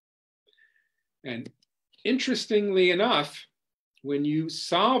gravity. And interestingly enough, when you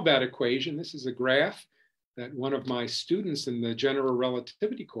solve that equation, this is a graph that one of my students in the general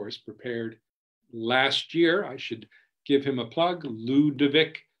relativity course prepared last year. I should give him a plug.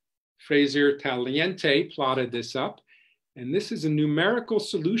 Ludovic Fraser-Taliente plotted this up. And this is a numerical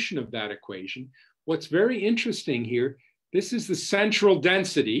solution of that equation. What's very interesting here, this is the central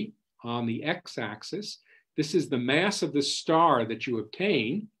density on the x-axis. This is the mass of the star that you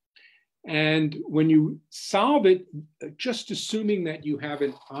obtain. And when you solve it, just assuming that you have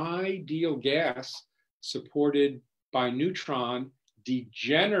an ideal gas supported by neutron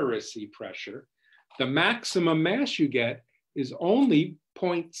degeneracy pressure, the maximum mass you get is only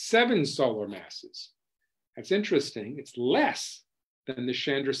 0.7 solar masses. That's interesting. It's less than the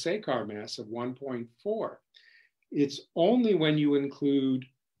Chandrasekhar mass of 1.4. It's only when you include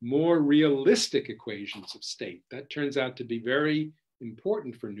more realistic equations of state, that turns out to be very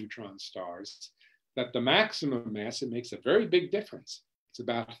important for neutron stars, that the maximum mass, it makes a very big difference. It's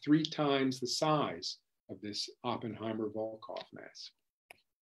about 3 times the size of this Oppenheimer-Volkoff mass.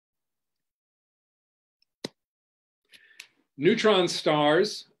 Neutron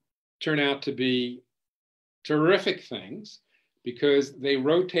stars turn out to be terrific things because they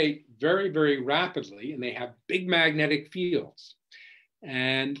rotate very, very rapidly and they have big magnetic fields.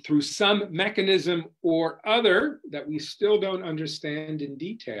 And through some mechanism or other that we still don't understand in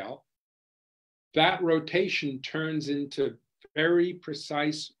detail, that rotation turns into very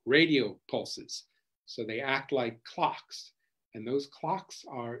precise radio pulses. So they act like clocks. And those clocks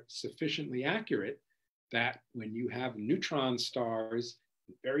are sufficiently accurate that when you have neutron stars,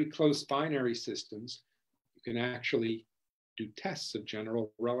 very close binary systems, you can actually do tests of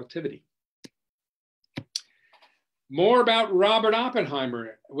general relativity. More about Robert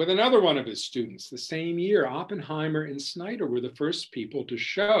Oppenheimer with another one of his students. The same year, Oppenheimer and Snyder were the first people to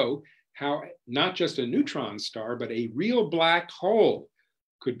show how not just a neutron star, but a real black hole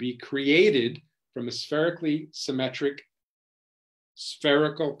could be created from a spherically symmetric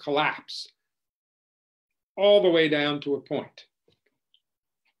spherical collapse all the way down to a point.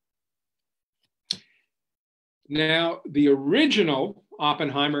 Now, the original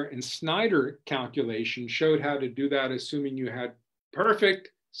Oppenheimer and Snyder calculation showed how to do that, assuming you had perfect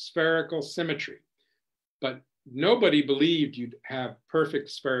spherical symmetry. But nobody believed you'd have perfect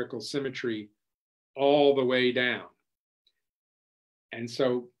spherical symmetry all the way down. And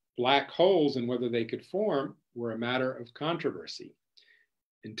so black holes and whether they could form were a matter of controversy.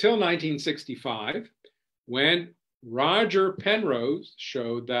 Until 1965, when Roger Penrose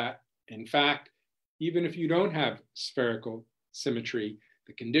showed that, in fact, even if you don't have spherical symmetry,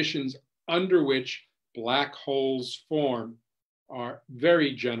 the conditions under which black holes form are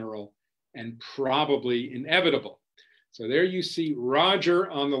very general and probably inevitable. So there you see Roger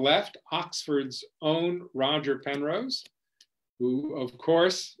on the left, Oxford's own Roger Penrose, who, of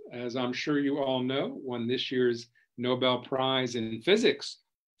course, as I'm sure you all know, won this year's Nobel Prize in Physics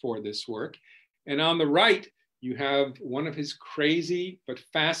for this work. And on the right, you have one of his crazy but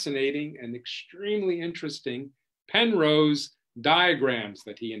fascinating and extremely interesting Penrose diagrams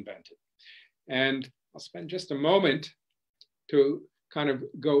that he invented. And I'll spend just a moment to kind of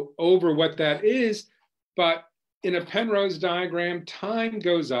go over what that is. But in a Penrose diagram, time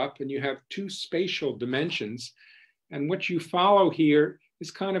goes up and you have 2 spatial dimensions. And what you follow here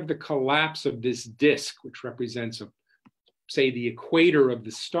is kind of the collapse of this disk, which represents, say, the equator of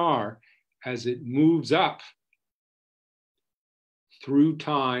the star as it moves up through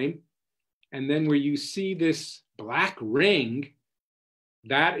time. And then where you see this black ring,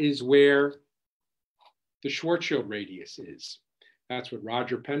 that is where the Schwarzschild radius is. That's what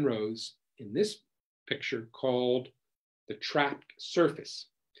Roger Penrose in this picture called the trapped surface.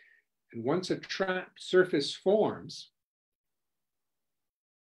 And once a trapped surface forms,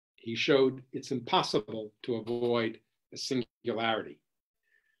 he showed it's impossible to avoid a singularity.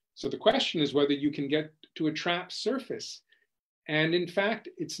 So the question is whether you can get to a trapped surface. And in fact,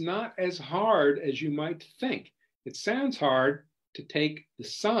 it's not as hard as you might think. It sounds hard to take the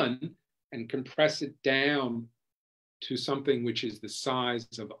sun and compress it down to something which is the size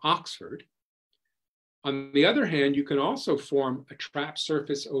of Oxford. On the other hand, you can also form a trapped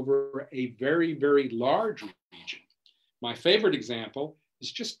surface over a very, very large region. My favorite example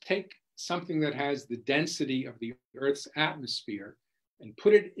is just take something that has the density of the Earth's atmosphere and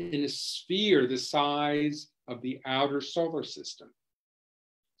put it in a sphere the size of the outer solar system.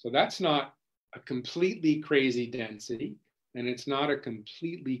 So that's not a completely crazy density, and it's not a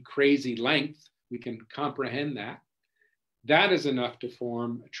completely crazy length. We can comprehend that. That is enough to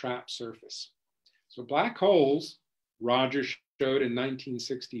form a trapped surface. So black holes, Roger showed in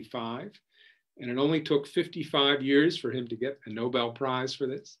 1965, and it only took 55 years for him to get a Nobel Prize for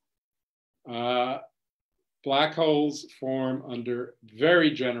this. Black holes form under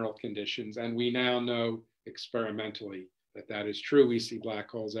very general conditions, and we now know experimentally that that is true. We see black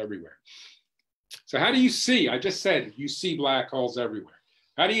holes everywhere. So how do you see? I just said you see black holes everywhere.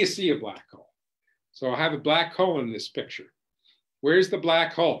 How do you see a black hole? So I have a black hole in this picture. Where's the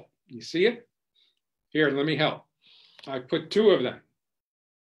black hole? You see it? Here, let me help. I put two of them.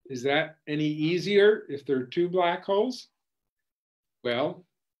 Is that any easier if there are two black holes? Well,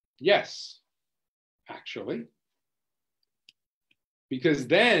 yes, actually. Because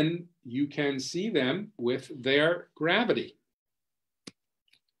then you can see them with their gravity.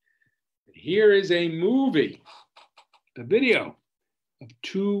 Here is a movie, a video of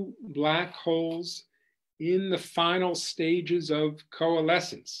two black holes in the final stages of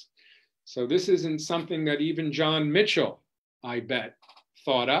coalescence. So this isn't something that even John Mitchell, I bet,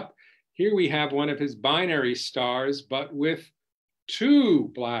 thought up. Here we have one of his binary stars, but with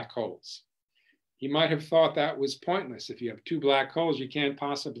two black holes. He might have thought that was pointless. If you have two black holes, you can't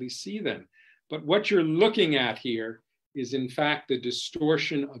possibly see them. But what you're looking at here is in fact the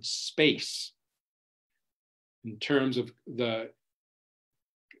distortion of space in terms of the,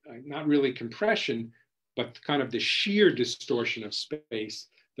 not really compression, but kind of the sheer distortion of space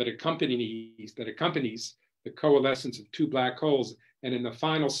that accompanies the coalescence of two black holes. And in the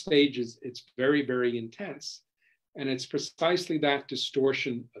final stages, it's very, very intense. And it's precisely that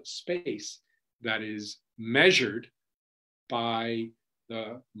distortion of space that is measured by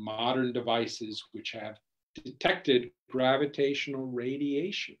the modern devices which have detected gravitational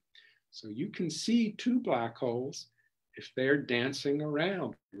radiation. So you can see two black holes if they're dancing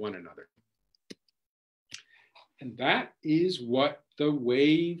around one another. And that is what the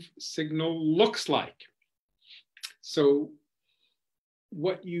wave signal looks like. So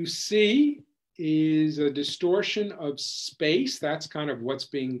what you see is a distortion of space. That's kind of what's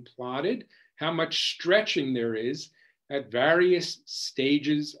being plotted, how much stretching there is at various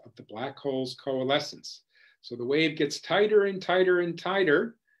stages of the black hole's coalescence. So the wave gets tighter and tighter and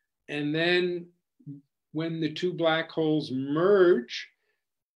tighter. And then when the two black holes merge,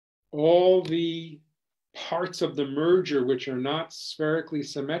 all the parts of the merger which are not spherically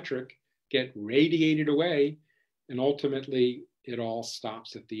symmetric get radiated away, and ultimately it all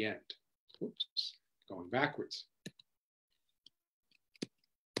stops at the end. Oops, going backwards.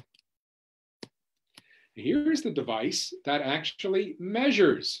 Here's the device that actually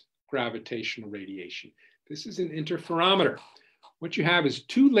measures gravitational radiation. This is an interferometer. What you have is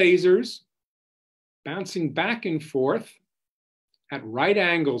two lasers bouncing back and forth at right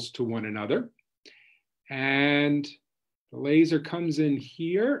angles to one another. And the laser comes in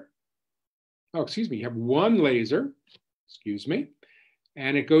here. Oh, excuse me, you have one laser, excuse me,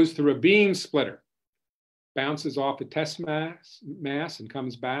 and it goes through a beam splitter, bounces off a test mass and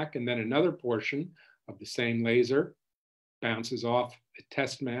comes back, and then another portion of the same laser bounces off a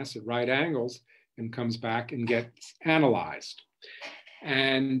test mass at right angles and comes back and gets analyzed.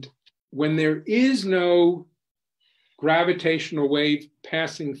 And when there is no gravitational wave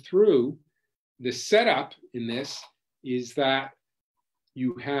passing through, the setup in this is that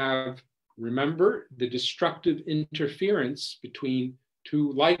you have, remember, the destructive interference between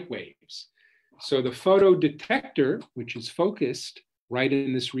two light waves. So the photodetector, which is focused right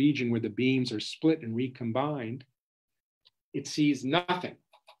in this region where the beams are split and recombined, it sees nothing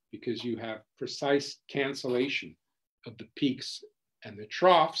because you have precise cancellation of the peaks and the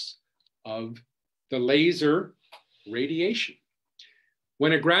troughs of the laser radiation.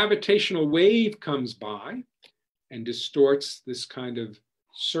 When a gravitational wave comes by and distorts this kind of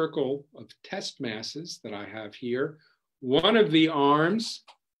circle of test masses that I have here, one of the arms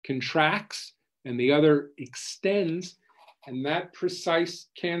contracts and the other extends, and that precise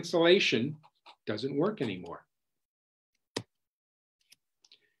cancellation doesn't work anymore.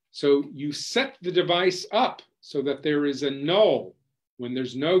 So you set the device up so that there is a null when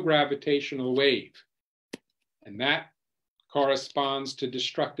there's no gravitational wave. And that corresponds to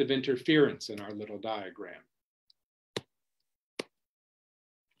destructive interference in our little diagram.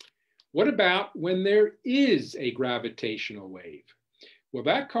 What about when there is a gravitational wave? Well,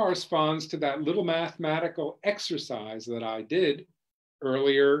 that corresponds to that little mathematical exercise that I did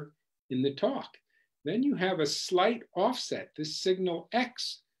earlier in the talk. Then you have a slight offset. This signal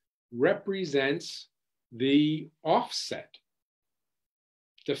X represents the offset,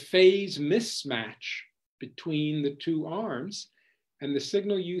 the phase mismatch between the two arms, and the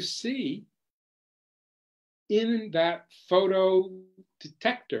signal you see in that photo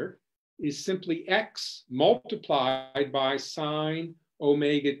detector is simply X multiplied by sine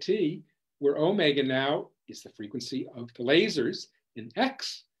omega t, where omega now is the frequency of the lasers, and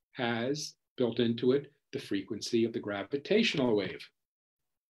X has built into it the frequency of the gravitational wave.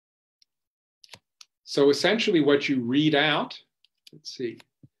 So essentially what you read out, let's see,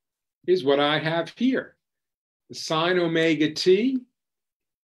 is what I have here. The sine omega t,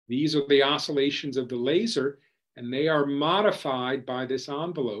 these are the oscillations of the laser, and they are modified by this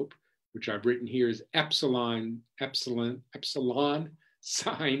envelope, which I've written here as epsilon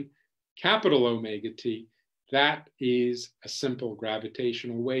sine capital omega t. That is a simple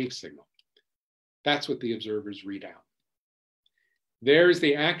gravitational wave signal. That's what the observers read out. There's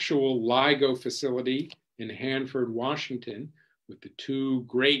the actual LIGO facility in Hanford, Washington, with the two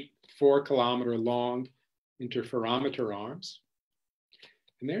great 4-kilometer long interferometer arms.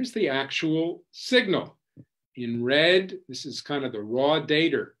 And there's the actual signal. In red, this is kind of the raw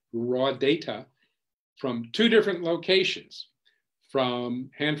data from two different locations, from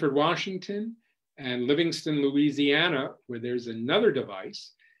Hanford, Washington and Livingston, Louisiana, where there's another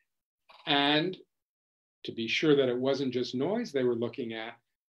device. And to be sure that it wasn't just noise they were looking at,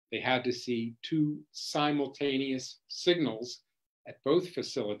 they had to see two simultaneous signals at both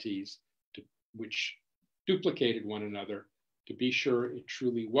facilities, which duplicated one another to be sure it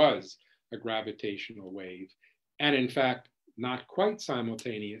truly was a gravitational wave. And in fact, not quite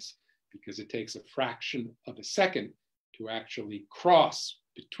simultaneous, because it takes a fraction of a second to actually cross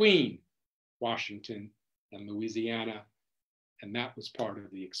between Washington and Louisiana, and that was part of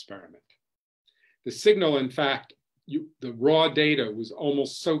the experiment. The signal, in fact, the raw data was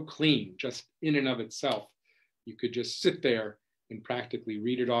almost so clean, just in and of itself, you could just sit there and practically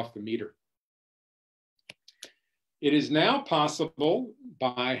read it off the meter. It is now possible,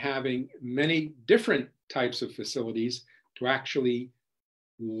 by having many different types of facilities, to actually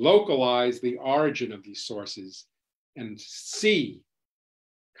localize the origin of these sources and see,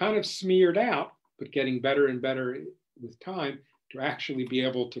 kind of smeared out, but getting better and better with time, to actually be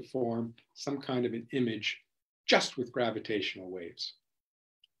able to form some kind of an image just with gravitational waves.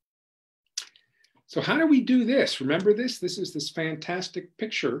 So how do we do this? Remember this? This is this fantastic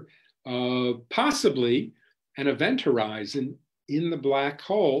picture of possibly an event horizon in the black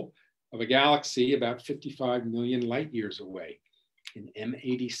hole of a galaxy about 55 million light years away in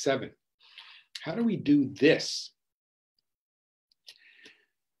M87. How do we do this?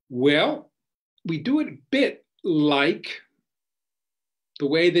 Well, we do it a bit like the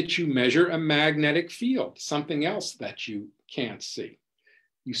way that you measure a magnetic field, something else that you can't see.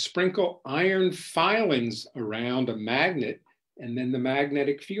 You sprinkle iron filings around a magnet, and then the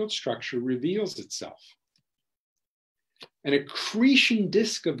magnetic field structure reveals itself. An accretion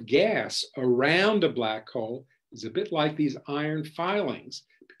disk of gas around a black hole is a bit like these iron filings,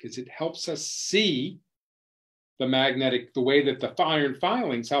 because it helps us see the way that the iron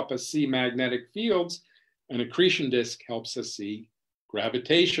filings help us see magnetic fields. An accretion disk helps us see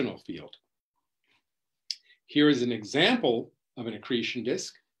gravitational field. Here is an example of an accretion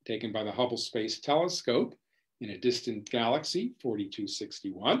disk taken by the Hubble Space Telescope in a distant galaxy,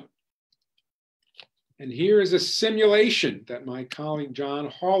 4261. And here is a simulation that my colleague John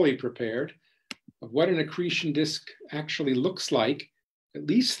Hawley prepared of what an accretion disk actually looks like, at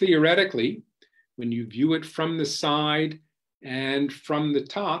least theoretically, when you view it from the side and from the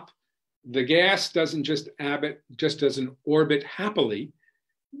top. The gas doesn't just doesn't orbit happily.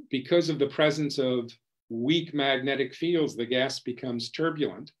 Because of the presence of weak magnetic fields, the gas becomes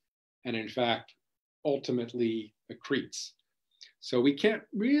turbulent and in fact ultimately accretes. So we can't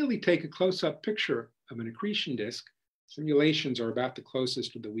really take a close-up picture of an accretion disk. Simulations are about the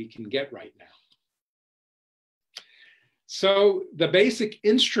closest that we can get right now. So the basic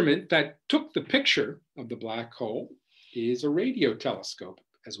instrument that took the picture of the black hole is a radio telescope,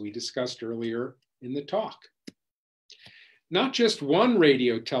 as we discussed earlier in the talk. Not just one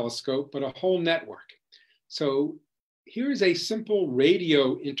radio telescope, but a whole network. So here's a simple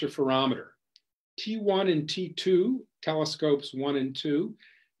radio interferometer. T1 and T2, telescopes 1 and 2.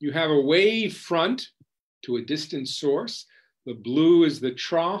 You have a wave front to a distant source. The blue is the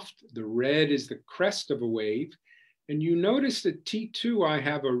trough, the red is the crest of a wave. And you notice that T2, I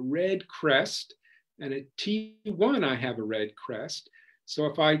have a red crest, and at T1, I have a red crest. So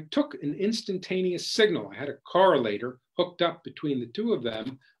if I took an instantaneous signal, I had a correlator hooked up between the two of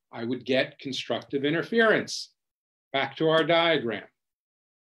them, I would get constructive interference. Back to our diagram.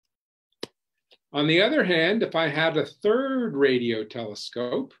 On the other hand, if I had a third radio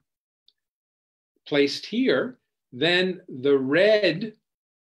telescope placed here, then the red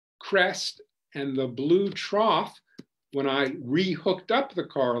crest and the blue trough, when I rehooked up the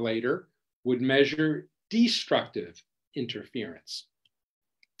correlator, would measure destructive interference.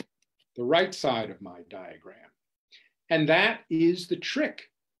 The right side of my diagram. And that is the trick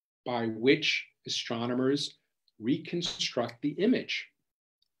by which astronomers reconstruct the image.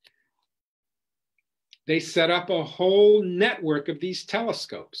 they set up a whole network of these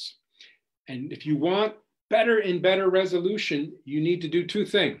telescopes. And if you want better and better resolution, you need to do two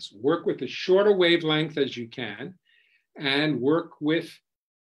things: work with as short a wavelength as you can, and work with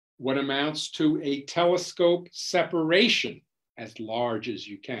what amounts to a telescope separation as large as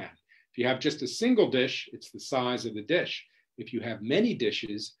you can. If you have just a single dish, it's the size of the dish. If you have many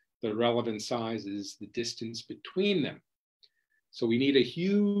dishes, the relevant size is the distance between them. So we need a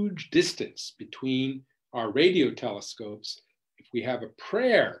huge distance between our radio telescopes if we have a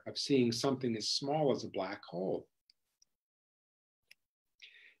prayer of seeing something as small as a black hole.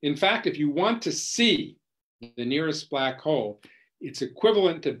 In fact, if you want to see the nearest black hole, it's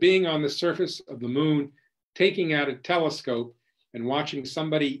equivalent to being on the surface of the moon, taking out a telescope and watching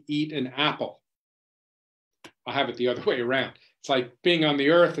somebody eat an apple. I'll have it the other way around. It's like being on the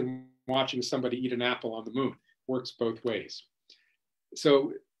Earth and watching somebody eat an apple on the moon. Works both ways.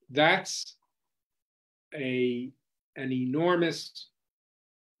 So that's an enormous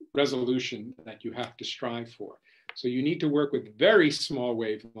resolution that you have to strive for. So you need to work with very small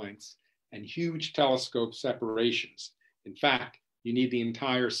wavelengths and huge telescope separations. In fact, you need the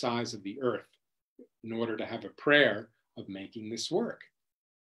entire size of the Earth in order to have a prayer of making this work.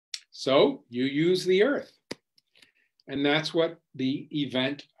 So you use the Earth. And that's what the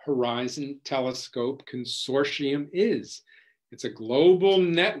Event Horizon Telescope Consortium is. It's a global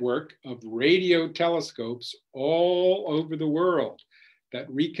network of radio telescopes all over the world that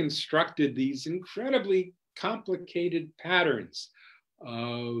reconstructed these incredibly complicated patterns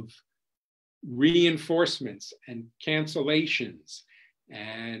of reinforcements and cancellations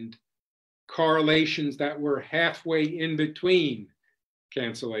and correlations that were halfway in between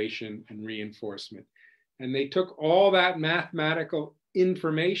cancellation and reinforcement. And they took all that mathematical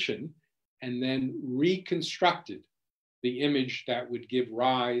information and then reconstructed the image that would give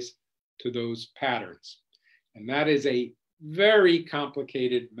rise to those patterns. And that is a very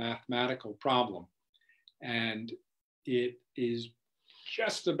complicated mathematical problem. And it is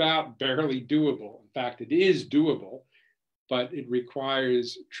just about barely doable. In fact, it is doable, but it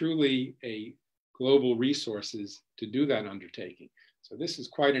requires truly a global resources to do that undertaking. So this is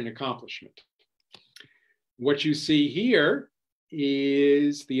quite an accomplishment. What you see here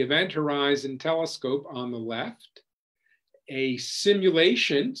is the Event Horizon Telescope on the left, a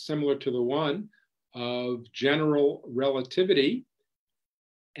simulation similar to the one of general relativity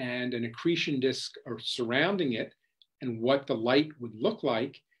and an accretion disk surrounding it and what the light would look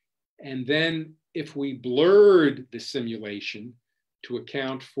like. And then if we blurred the simulation to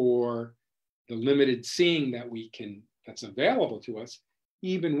account for the limited seeing that's available to us,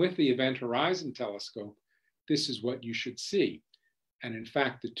 even with the Event Horizon Telescope, this is what you should see. And in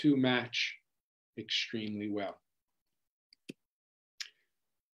fact, the two match extremely well.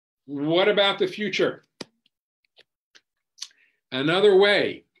 What about the future? Another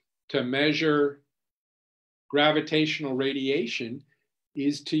way to measure gravitational radiation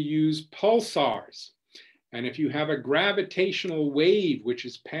is to use pulsars. And if you have a gravitational wave which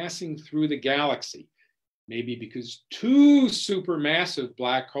is passing through the galaxy, maybe because two supermassive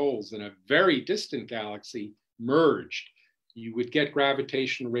black holes in a very distant galaxy merged, you would get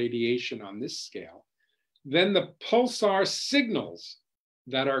gravitational radiation on this scale. Then the pulsar signals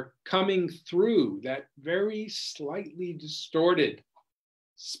that are coming through that very slightly distorted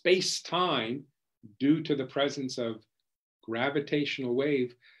space-time due to the presence of gravitational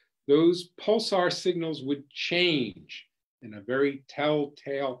wave, those pulsar signals would change in a very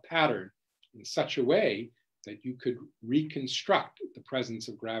telltale pattern in such a way that you could reconstruct the presence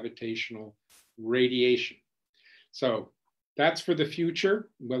of gravitational radiation. So that's for the future.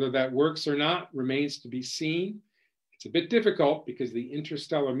 Whether that works or not remains to be seen. It's a bit difficult because the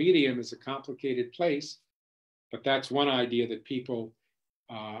interstellar medium is a complicated place, but that's one idea that people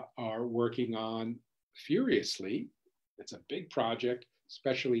are working on furiously. It's a big project,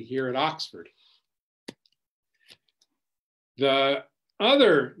 especially here at Oxford. The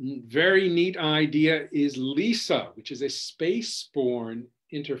other very neat idea is LISA, which is a space-borne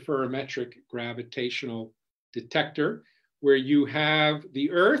interferometric gravitational detector, where you have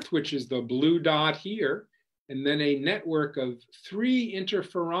the Earth, which is the blue dot here, and then a network of 3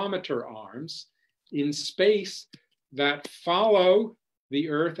 interferometer arms in space that follow the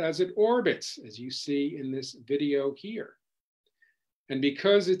Earth as it orbits, as you see in this video here. And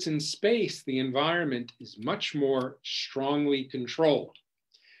because it's in space, the environment is much more strongly controlled.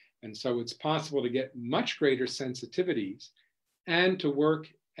 And so it's possible to get much greater sensitivities and to work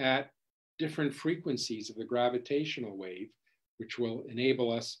at different frequencies of the gravitational wave, which will enable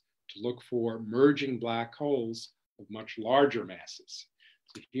us to look for merging black holes of much larger masses.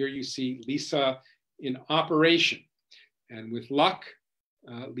 So here you see LISA in operation. And with luck,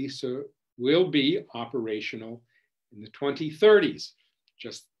 LISA will be operational in the 2030s,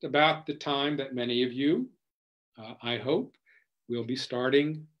 just about the time that many of you, I hope, will be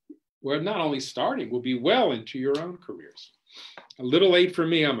starting, well, not only starting, will be well into your own careers. A little late for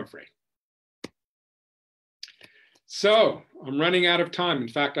me, I'm afraid. So I'm running out of time. In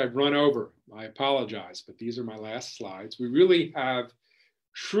fact, I've run over. I apologize, but these are my last slides. We really have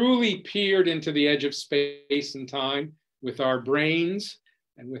truly peered into the edge of space and time with our brains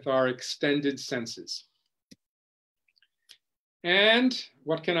and with our extended senses. And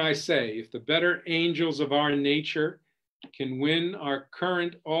what can I say? If the better angels of our nature can win our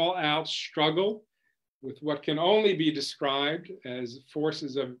current all-out struggle with what can only be described as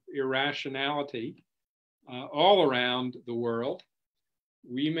forces of irrationality all around the world,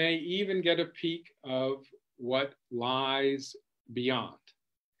 we may even get a peek of what lies beyond.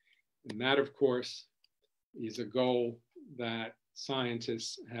 And that, of course, is a goal that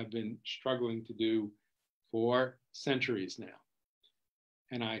scientists have been struggling to do for centuries now.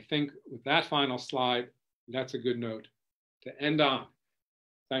 And I think with that final slide, that's a good note to end on.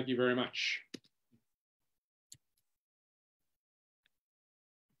 Thank you very much.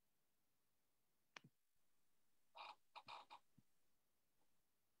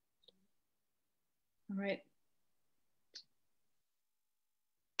 All right.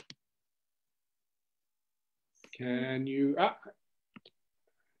 Can you,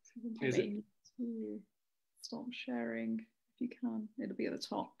 is it? To stop sharing if you can. It'll be at the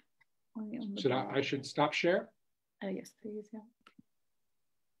top. I should stop share? Yes, please, yeah.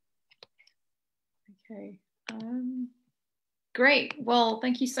 Okay. Great. Well,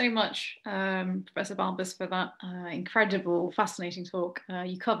 thank you so much, Professor Balbus, for that incredible, fascinating talk.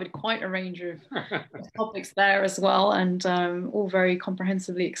 You covered quite a range of topics there as well, and all very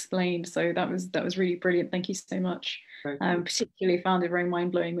comprehensively explained. So that was really brilliant. Thank you so much. Particularly found it very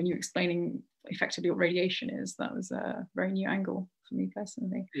mind-blowing when you were explaining effectively what radiation is. That was a very new angle for me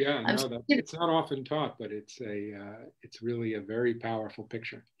personally. Yeah, no, it's not often taught, but it's really a very powerful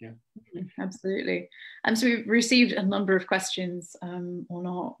picture. Yeah, absolutely. So we've received a number of questions on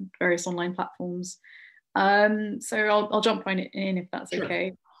our various online platforms. So I'll jump right in if that's sure.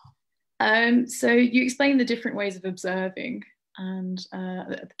 Okay. So you explained the different ways of observing, and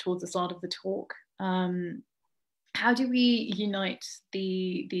towards the start of the talk. How do we unite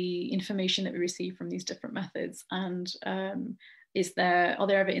the information that we receive from these different methods? And are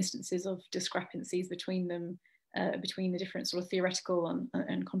there ever instances of discrepancies between them, between the different sort of theoretical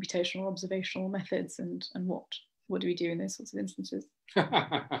and computational observational methods? And what do we do in those sorts of instances?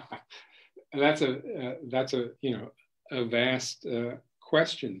 That's a a vast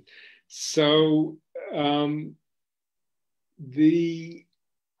question. So the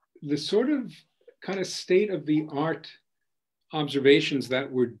sort of kind of state of the art observations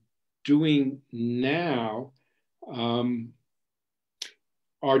that we're doing now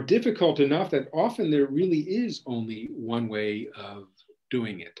are difficult enough that often there really is only one way of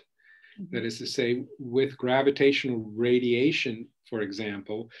doing it. Mm-hmm. That is to say, with gravitational radiation, for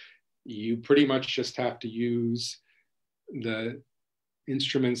example, you pretty much just have to use the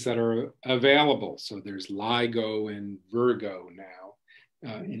instruments that are available. So there's LIGO and Virgo now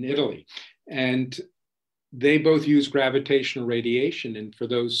in Italy. And they both use gravitational radiation. And for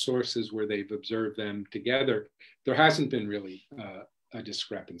those sources where they've observed them together, there hasn't been really a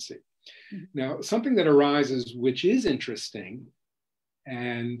discrepancy. Mm-hmm. Now, something that arises, which is interesting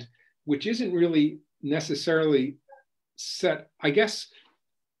and which isn't really necessarily set, I guess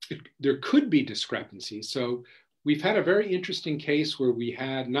there could be discrepancies. So we've had a very interesting case where we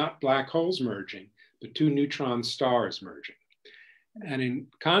had not black holes merging, but two neutron stars merging. And in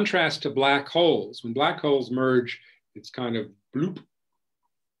contrast to black holes, when black holes merge, it's kind of bloop.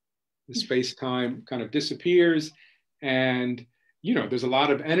 The space-time kind of disappears, and there's a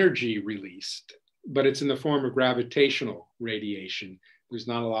lot of energy released, but it's in the form of gravitational radiation. There's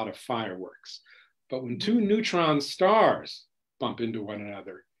not a lot of fireworks. But when two neutron stars bump into one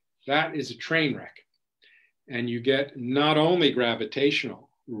another, that is a train wreck. And you get not only gravitational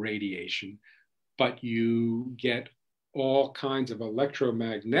radiation, but you get all kinds of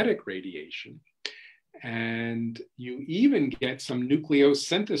electromagnetic radiation. And you even get some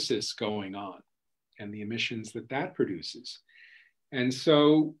nucleosynthesis going on and the emissions that produces. And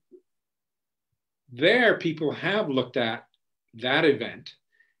so there, people have looked at that event,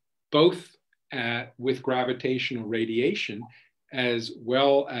 both with gravitational radiation, as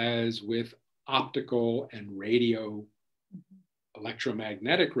well as with optical and radio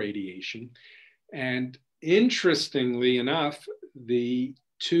electromagnetic radiation. And interestingly enough, the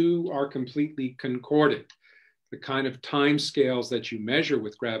two are completely concordant. The kind of time scales that you measure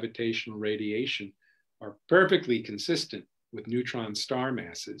with gravitational radiation are perfectly consistent with neutron star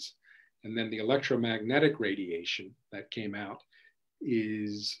masses. And then the electromagnetic radiation that came out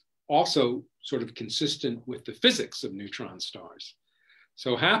is also sort of consistent with the physics of neutron stars.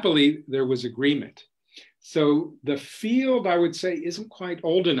 So happily, there was agreement. So the field, I would say, isn't quite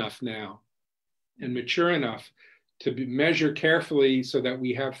old enough now and mature enough to measure carefully so that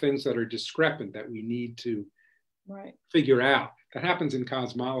we have things that are discrepant that we need to figure out. That happens in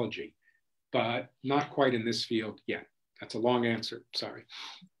cosmology, but not quite in this field yet. That's a long answer, sorry.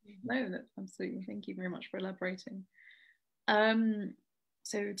 No, absolutely. Thank you very much for elaborating.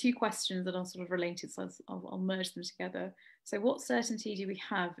 So two questions that are sort of related, so I'll merge them together. So what certainty do we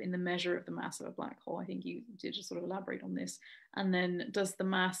have in the measure of the mass of a black hole? I think you did just sort of elaborate on this. And then does the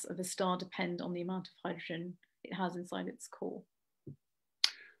mass of a star depend on the amount of hydrogen it has inside its core?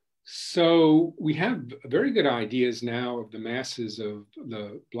 So we have very good ideas now of the masses of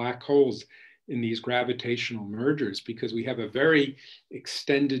the black holes in these gravitational mergers because we have a very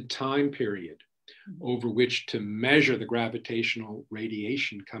extended time period over which to measure the gravitational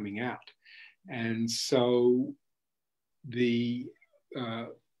radiation coming out. And so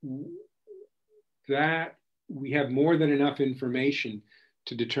that we have more than enough information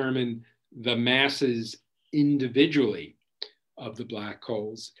to determine the masses individually of the black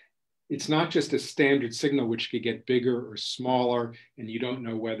holes. It's not just a standard signal which could get bigger or smaller, and you don't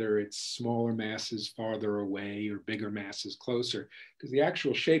know whether it's smaller masses farther away or bigger masses closer, because the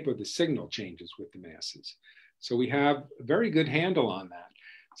actual shape of the signal changes with the masses. So we have a very good handle on that.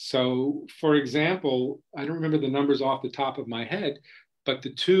 So for example, I don't remember the numbers off the top of my head, but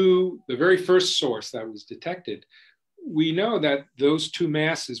the very first source that was detected, we know that those two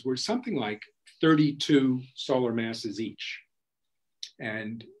masses were something like 32 solar masses each.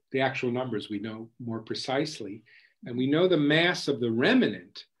 And the actual numbers we know more precisely. And we know the mass of the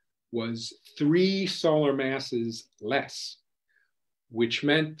remnant was 3 solar masses less, which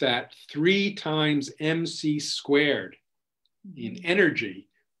meant that 3 times mc squared in energy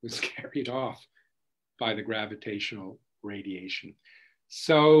was carried off by the gravitational radiation.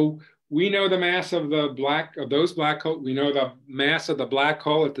 So we know the mass of those black holes. We know the mass of the black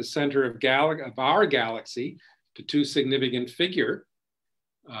hole at the center of our galaxy, the 2 significant figure,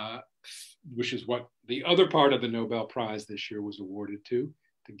 which is what the other part of the Nobel Prize this year was awarded to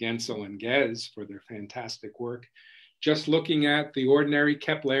Gensel and Ghez for their fantastic work, just looking at the ordinary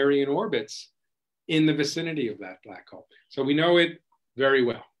Keplerian orbits in the vicinity of that black hole. So we know it very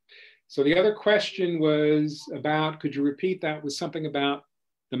well. So the other question was about, could you repeat that, was something about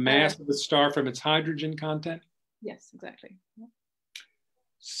the mass of the star from its hydrogen content? Yes, exactly. Yeah.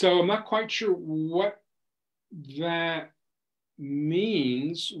 So I'm not quite sure what that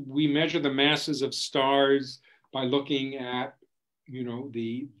means. We measure the masses of stars by looking at,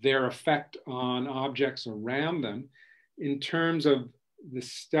 their effect on objects around them. In terms of the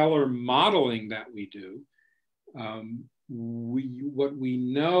stellar modeling that we do, what we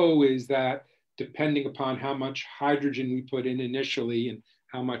know is that depending upon how much hydrogen we put in initially and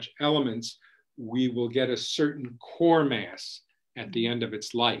how much elements, we will get a certain core mass at the end of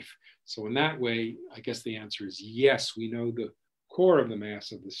its life. So in that way, I guess the answer is yes, we know the core of the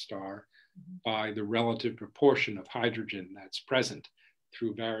mass of the star by the relative proportion of hydrogen that's present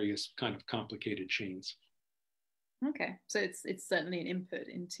through various kind of complicated chains. Okay, so it's certainly an input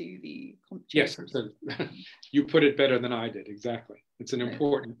into the yes. So you put it better than I did. Exactly, it's an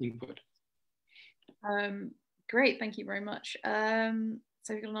important input. Great, thank you very much.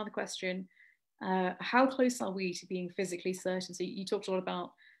 So we've got another question. How close are we to being physically certain? So you talked a lot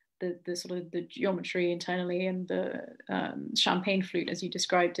about the sort of the geometry internally and the champagne flute as you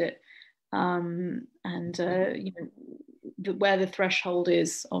described it, and where the threshold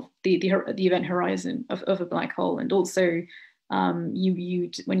is of the event horizon of a black hole. And also when you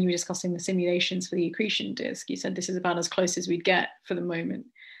were discussing the simulations for the accretion disk, you said this is about as close as we'd get for the moment.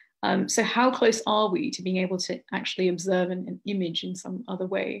 So how close are we to being able to actually observe an image in some other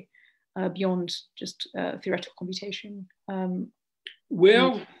way beyond just theoretical computation?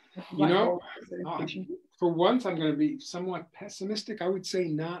 Well, for once, I'm going to be somewhat pessimistic. I would say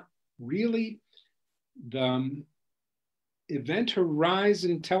not really. The Event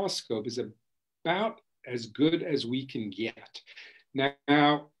Horizon Telescope is about as good as we can get.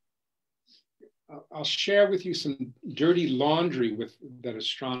 Now, I'll share with you some dirty laundry that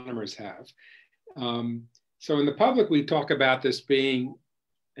astronomers have. So in the public, we talk about this being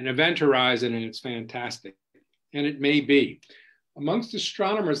an event horizon and it's fantastic, and it may be. amongst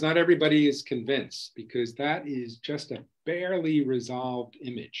astronomers, not everybody is convinced because that is just a barely resolved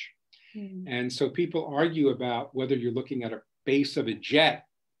image. And so people argue about whether you're looking at a base of a jet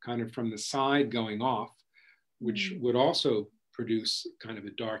kind of from the side going off, which would also produce kind of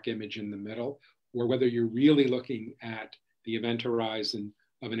a dark image in the middle, or whether you're really looking at the event horizon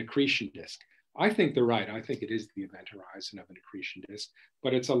of an accretion disk. I think they're right. I think it is the event horizon of an accretion disk,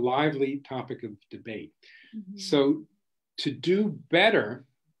 but it's a lively topic of debate. So to do better,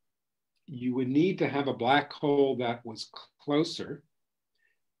 you would need to have a black hole that was closer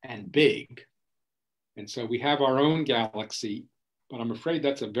and big. And so we have our own galaxy, but I'm afraid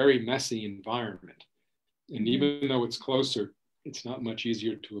that's a very messy environment. And even though it's closer, it's not much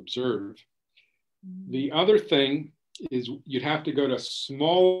easier to observe. The other thing is you'd have to go to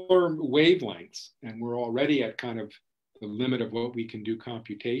smaller wavelengths, and we're already at kind of the limit of what we can do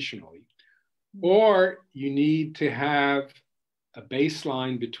computationally. Or you need to have a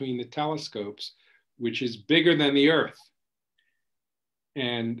baseline between the telescopes, which is bigger than the Earth.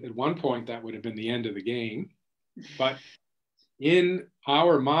 And at one point, that would have been the end of the game. But in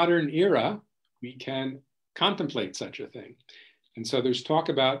our modern era, we can contemplate such a thing. And so there's talk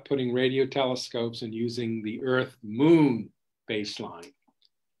about putting radio telescopes and using the Earth-Moon baseline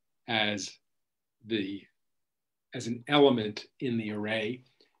as an element in the array,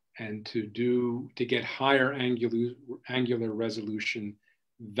 and to get higher angular resolution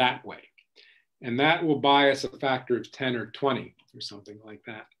that way. And that will buy us a factor of 10 or 20 or something like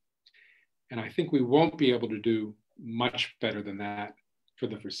that. And I think we won't be able to do much better than that for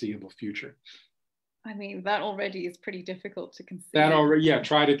the foreseeable future. I mean, that already is pretty difficult to conceive. That already, yeah,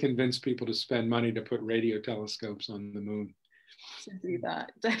 try to convince people to spend money to put radio telescopes on the moon. To do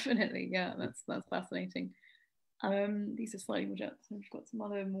that, definitely, yeah, that's fascinating. These are slightly more general. We've got some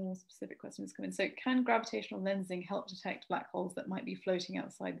other more specific questions coming. So, can gravitational lensing help detect black holes that might be floating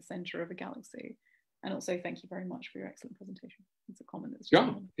outside the center of a galaxy? And also, thank you very much for your excellent presentation. It's a comment that's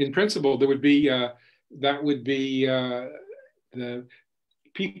just in principle, there would be that would be the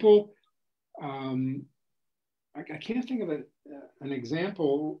people. I can't think of an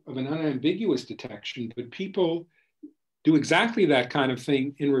example of an unambiguous detection, but people do exactly that kind of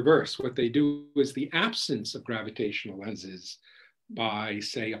thing in reverse. What they do is the absence of gravitational lenses by,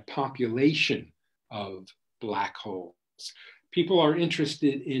 say, a population of black holes. People are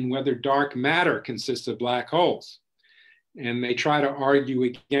interested in whether dark matter consists of black holes. And they try to argue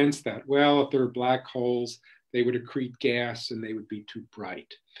against that. Well, if there are black holes, they would accrete gas and they would be too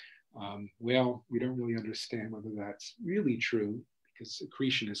bright. Well, we don't really understand whether that's really true because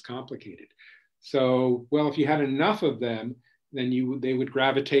accretion is complicated. So, well, if you had enough of them, then they would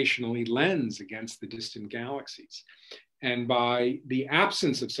gravitationally lens against the distant galaxies. And by the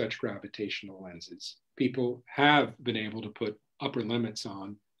absence of such gravitational lenses, people have been able to put upper limits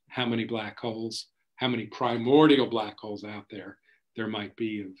on how many black holes, how many primordial black holes out there might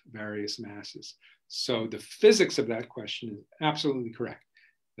be of various masses. So the physics of that question is absolutely correct.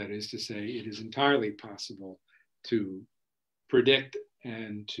 That is to say, it is entirely possible to predict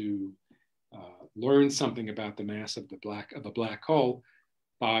and to learn something about the mass of a black hole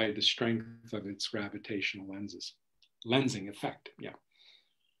by the strength of its gravitational lensing effect. Yeah.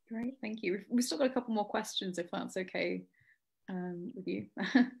 Great, thank you. We've still got a couple more questions, if that's okay with you.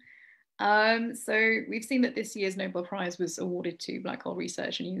 So we've seen that this year's Nobel Prize was awarded to black hole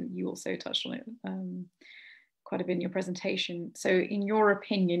research, and you also touched on it quite a bit in your presentation. So in your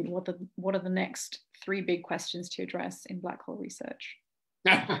opinion, what are the next 3 big questions to address in black hole research?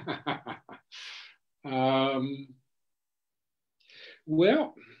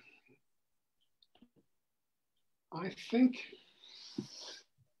 Well, I think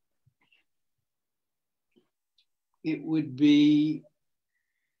it would be,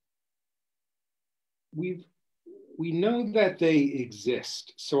 we know that they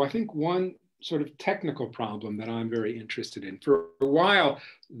exist. So I think one sort of technical problem that I'm very interested in, for a while,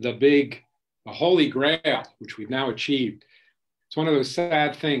 the holy grail, which we've now achieved, it's one of those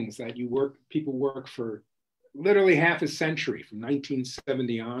sad things that people work for literally half a century, from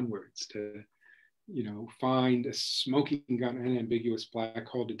 1970 onwards, to find a smoking gun unambiguous black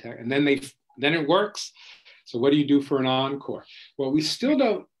hole detector, and then it works. So what do you do for an encore? Well, we're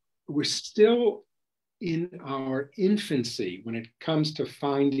still in our infancy when it comes to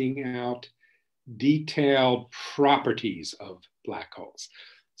finding out detailed properties of black holes.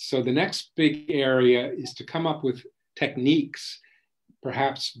 So the next big area is to come up with techniques,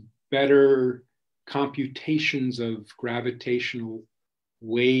 perhaps better computations of gravitational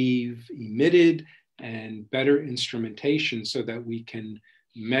wave emitted and better instrumentation so that we can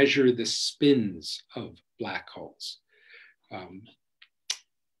measure the spins of black holes.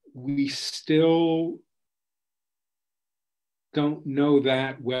 We still don't know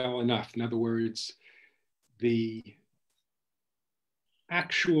that well enough. In other words, the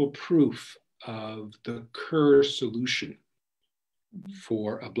actual proof of the Kerr solution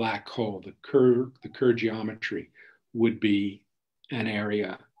for a black hole, the Kerr geometry, would be an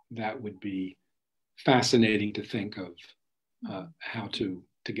area that would be fascinating to think of how to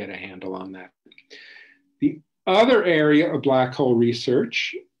get a handle on that. The other area of black hole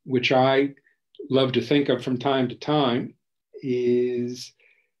research, which I love to think of from time to time, is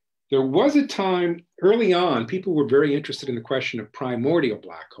there was a time early on, people were very interested in the question of primordial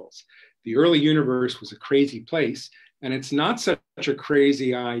black holes. The early universe was a crazy place, and it's not such a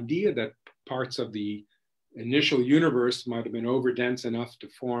crazy idea that parts of the initial universe might have been overdense enough to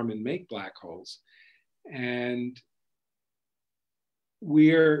form and make black holes. And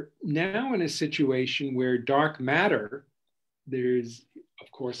we're now in a situation where dark matter, there's,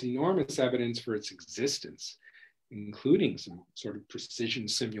 of course, enormous evidence for its existence, including some sort of precision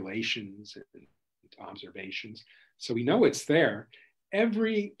simulations and observations. So we know it's there.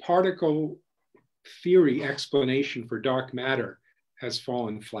 Every particle theory explanation for dark matter has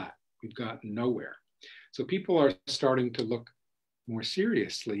fallen flat. We've gotten nowhere. So people are starting to look more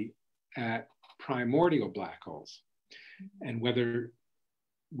seriously at primordial black holes and whether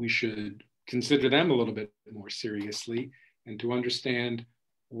we should consider them a little bit more seriously and to understand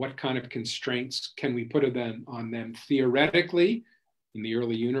what kind of constraints can we put on them theoretically in the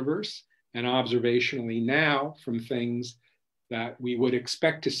early universe and observationally now from things that we would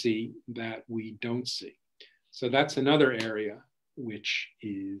expect to see that we don't see. So that's another area which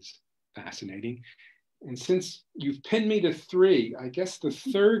is fascinating. And since you've pinned me to three, I guess the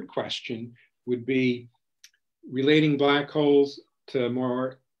third question would be relating black holes to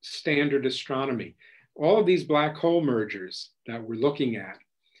more standard astronomy. All of these black hole mergers that we're looking at,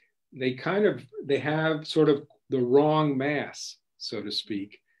 they have sort of the wrong mass, so to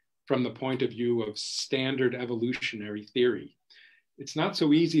speak, from the point of view of standard evolutionary theory. It's not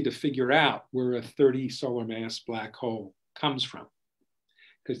so easy to figure out where a 30 solar mass black hole comes from,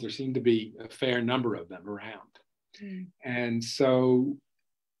 because there seem to be a fair number of them around. And so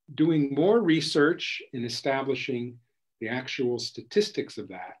doing more research in establishing the actual statistics of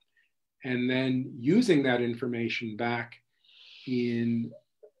that, and then using that information back in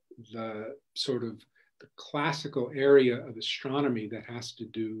the sort of the classical area of astronomy that has to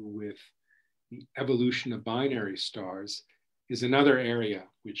do with the evolution of binary stars is another area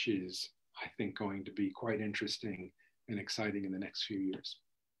which is, I think, going to be quite interesting and exciting in the next few years.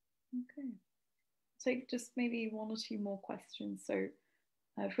 Okay. So just maybe one or two more questions. So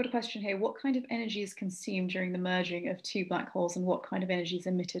I've got a question here. What kind of energy is consumed during the merging of two black holes, and what kind of energy is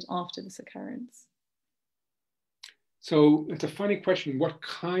emitted after this occurrence? So it's a funny question. What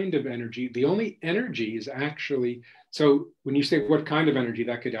kind of energy? The only energy is actually, so when you say what kind of energy,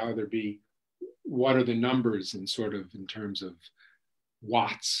 that could either be what are the numbers in sort of in terms of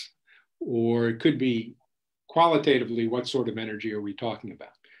watts, or it could be qualitatively what sort of energy are we talking about?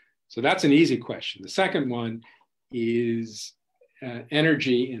 So that's an easy question. The second one is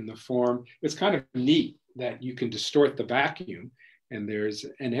energy in the form, it's kind of neat that you can distort the vacuum and there's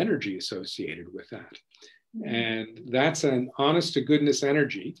an energy associated with that. And that's an honest to goodness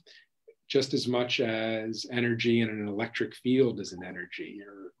energy, just as much as energy in an electric field is an energy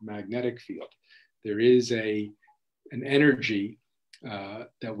or magnetic field. There is an energy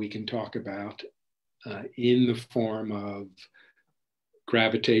that we can talk about in the form of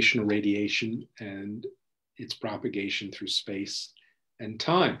gravitational radiation and its propagation through space and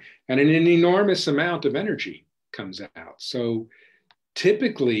time. And an enormous amount of energy comes out. So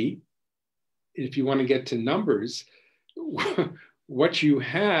typically, if you want to get to numbers, what you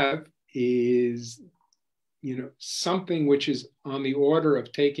have is, something which is on the order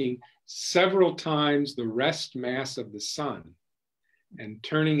of taking several times the rest mass of the sun and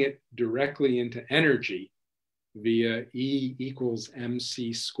turning it directly into energy via E equals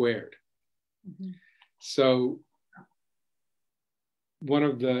mc squared. So one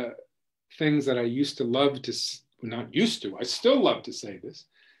of the things that I used to love to, not used to, I still love to say this,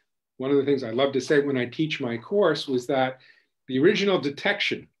 one of the things I love to say when I teach my course was that the original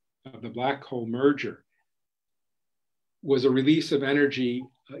detection of the black hole merger was a release of energy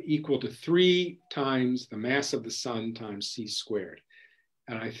equal to 3 times the mass of the sun times c squared.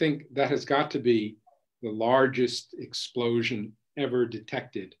 And I think that has got to be the largest explosion ever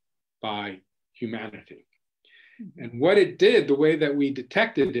detected by humanity. And what it did, the way that we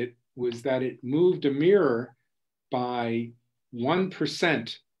detected it, was that it moved a mirror by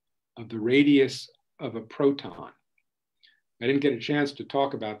 1% of the radius of a proton. I didn't get a chance to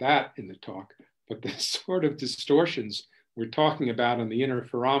talk about that in the talk, but the sort of distortions we're talking about on the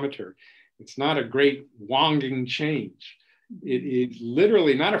interferometer, it's not a great Wonging change. It is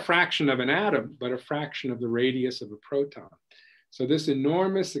literally not a fraction of an atom, but a fraction of the radius of a proton. So this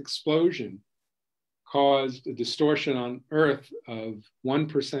enormous explosion caused a distortion on Earth of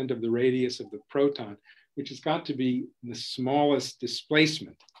 1% of the radius of the proton, which has got to be the smallest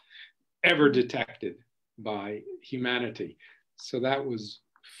displacement ever detected by humanity. So that was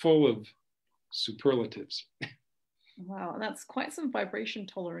full of superlatives. Wow, that's quite some vibration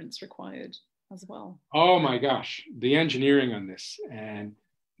tolerance required as well. Oh my gosh, the engineering on this, and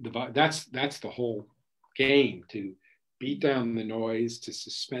that's the whole game, to beat down the noise, to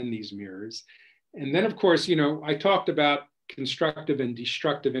suspend these mirrors. And then of course, you know, I talked about constructive and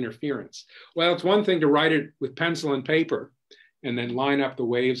destructive interference. Well, it's one thing to write it with pencil and paper and then line up the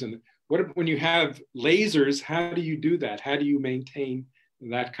waves. And when you have lasers, how do you do that? How do you maintain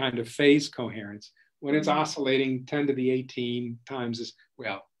that kind of phase coherence when it's oscillating 10 to the 18 times as,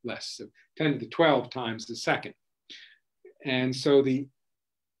 well, less, so 10 to the 12 times a second. And so the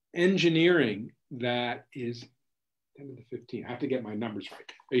engineering that is 10 to the 15, I have to get my numbers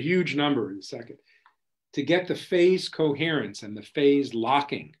right, a huge number in a second, to get the phase coherence and the phase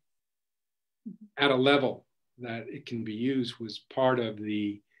locking at a level that it can be used was part of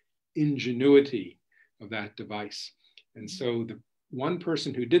the ingenuity of that device. And so the one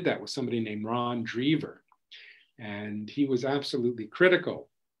person who did that was somebody named Ron Drever. And he was absolutely critical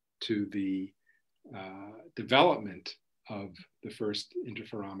to the development of the first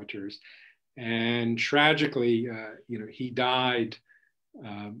interferometers. And tragically, you know, he died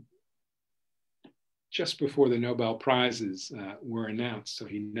just before the Nobel Prizes were announced. So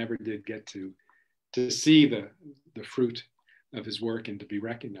he never did get to see the fruit of his work and to be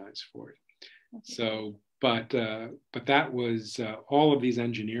recognized for it. Okay. So, but that was all of these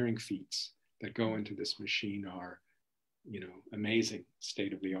engineering feats that go into this machine are, you know, amazing,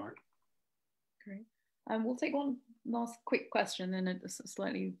 state of the art. Great. We'll take one last quick question and a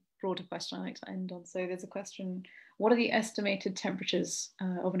slightly broader question I like to end on. So there's a question: what are the estimated temperatures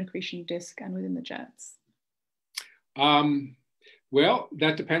of an accretion disk and within the jets? Well,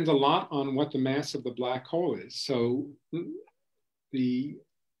 that depends a lot on what the mass of the black hole is. So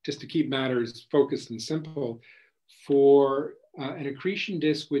just to keep matters focused and simple, for an accretion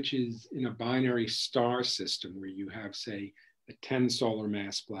disk which is in a binary star system where you have, say, a 10 solar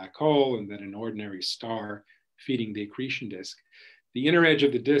mass black hole and then an ordinary star feeding the accretion disk, the inner edge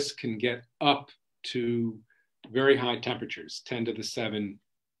of the disk can get up to very high temperatures, 10 to the 7,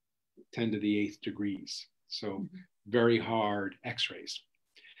 10 to the 8th degrees. So very hard X-rays.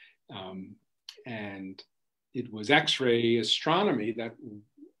 And it was X-ray astronomy that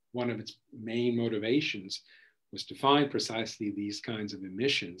one of its main motivations was to find precisely these kinds of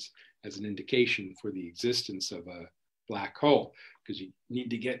emissions as an indication for the existence of a black hole, because you need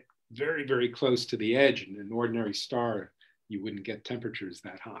to get very, very close to the edge. In an ordinary star, you wouldn't get temperatures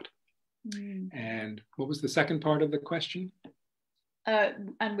that hot. And what was the second part of the question?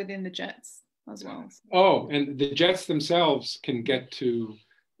 And within the jets as well. Oh, and the jets themselves can get to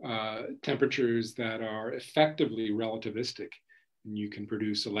temperatures that are effectively relativistic, and you can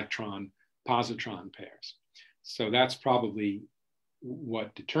produce electron-positron pairs. So that's probably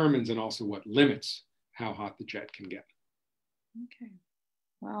what determines and also what limits how hot the jet can get. Okay,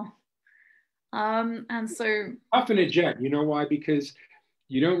 wow. And so tough in a jet, you know why? Because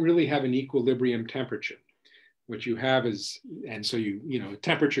you don't really have an equilibrium temperature. What you have is, and so you know,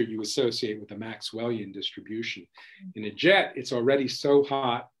 temperature you associate with the Maxwellian distribution. In a jet, it's already so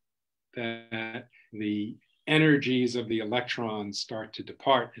hot that the energies of the electrons start to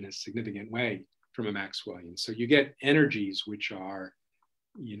depart in a significant way from a Maxwellian. So you get energies which are,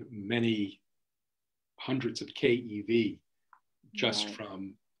 you know, many hundreds of keV just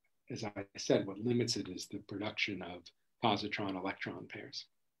from, as I said, what limits it is the production of positron-electron pairs.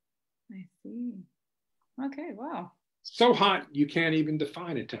 I see. Okay, wow. So hot, you can't even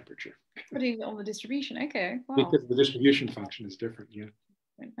define a temperature. Putting it on the distribution, okay, wow. Because the distribution function is different, yeah.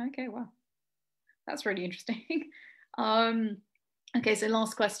 Okay, wow. That's really interesting. Okay, so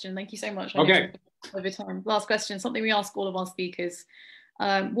last question. Thank you so much. Okay. Over time. Last question, something we ask all of our speakers.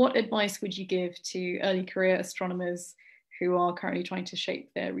 What advice would you give to early career astronomers who are currently trying to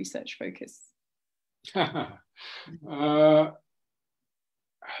shape their research focus? I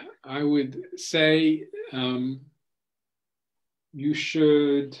would say you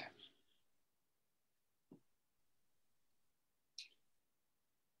should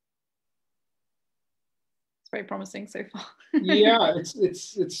very promising so far. Yeah,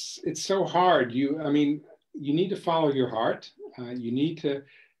 it's so hard. I mean, you need to follow your heart. You need to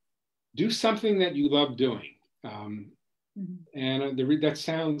do something that you love doing. And that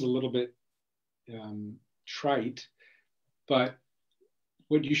sounds a little bit trite, but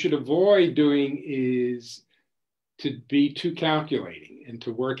what you should avoid doing is to be too calculating and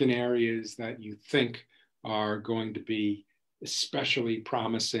to work in areas that you think are going to be especially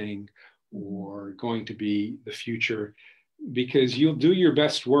promising or going to be the future, because you'll do your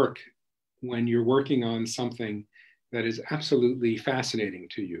best work when you're working on something that is absolutely fascinating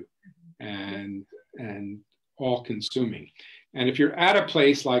to you and all consuming. And if you're at a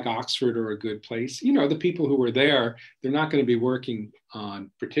place like Oxford or a good place, you know, the people who are there, they're not going to be working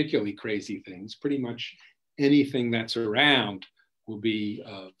on particularly crazy things. Pretty much anything that's around will be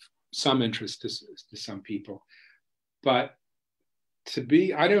of some interest to some people. But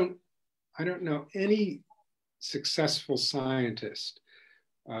I don't know any successful scientist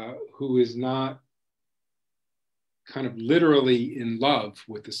who is not kind of literally in love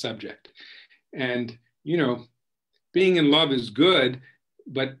with the subject. And, you know, being in love is good,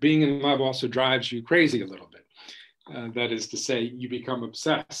 but being in love also drives you crazy a little bit. That is to say, you become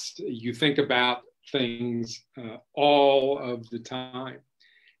obsessed. You think about things all of the time.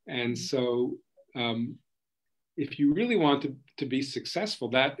 And so if you really want to be successful,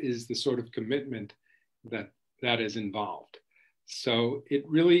 that is the sort of commitment that is involved. So it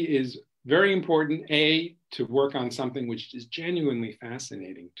really is very important, A, to work on something which is genuinely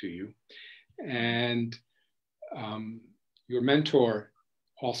fascinating to you. And your mentor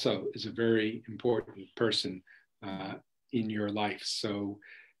also is a very important person in your life. So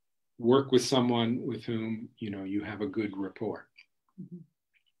work with someone with whom, you know, you have a good rapport.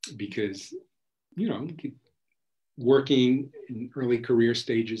 Because, you know, working in early career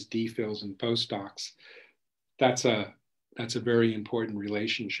stages, DPhils and postdocs, that's a very important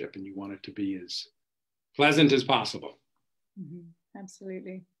relationship, and you want it to be as pleasant as possible.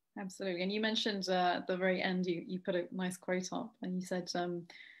 Absolutely. Absolutely. And you mentioned at the very end, you put a nice quote up, and you said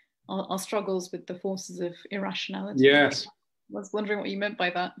our struggles with the forces of irrationality. Yes. I was wondering what you meant by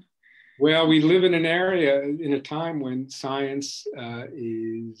that. Well, we live in an area, in a time when science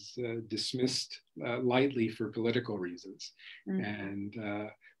is dismissed lightly for political reasons. And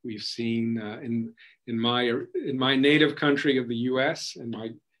we've seen in my native country of the US and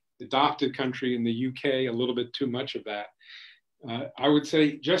my adopted country in the UK, a little bit too much of that. I would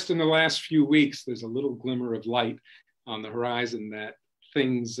say just in the last few weeks, there's a little glimmer of light on the horizon that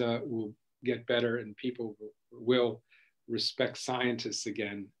things will get better and people will respect scientists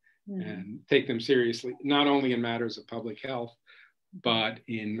again and take them seriously, not only in matters of public health, but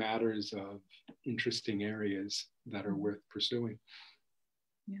in matters of interesting areas that are worth pursuing.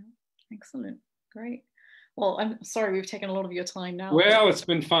 Yeah, excellent, great. Well, I'm sorry we've taken a lot of your time now. Well, it's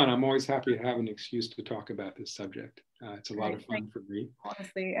been fun. I'm always happy to have an excuse to talk about this subject. It's a lot of fun for me.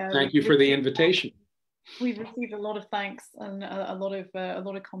 Honestly, thank you for the invitation. We've received a lot of thanks and a lot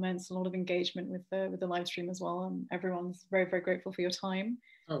of comments, a lot of engagement with the live stream as well, and everyone's very, very grateful for your time.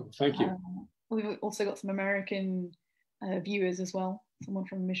 Oh, thank you. We've also got some American viewers as well. Someone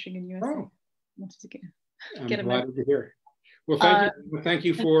from Michigan, USA. Oh. Wanted to get I'm glad to hear. Well, thank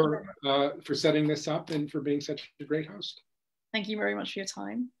you for setting this up and for being such a great host. Thank you very much for your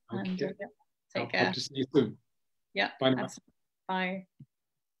time. Okay. And take care. Hope to see you soon. Yeah. Bye now. Bye.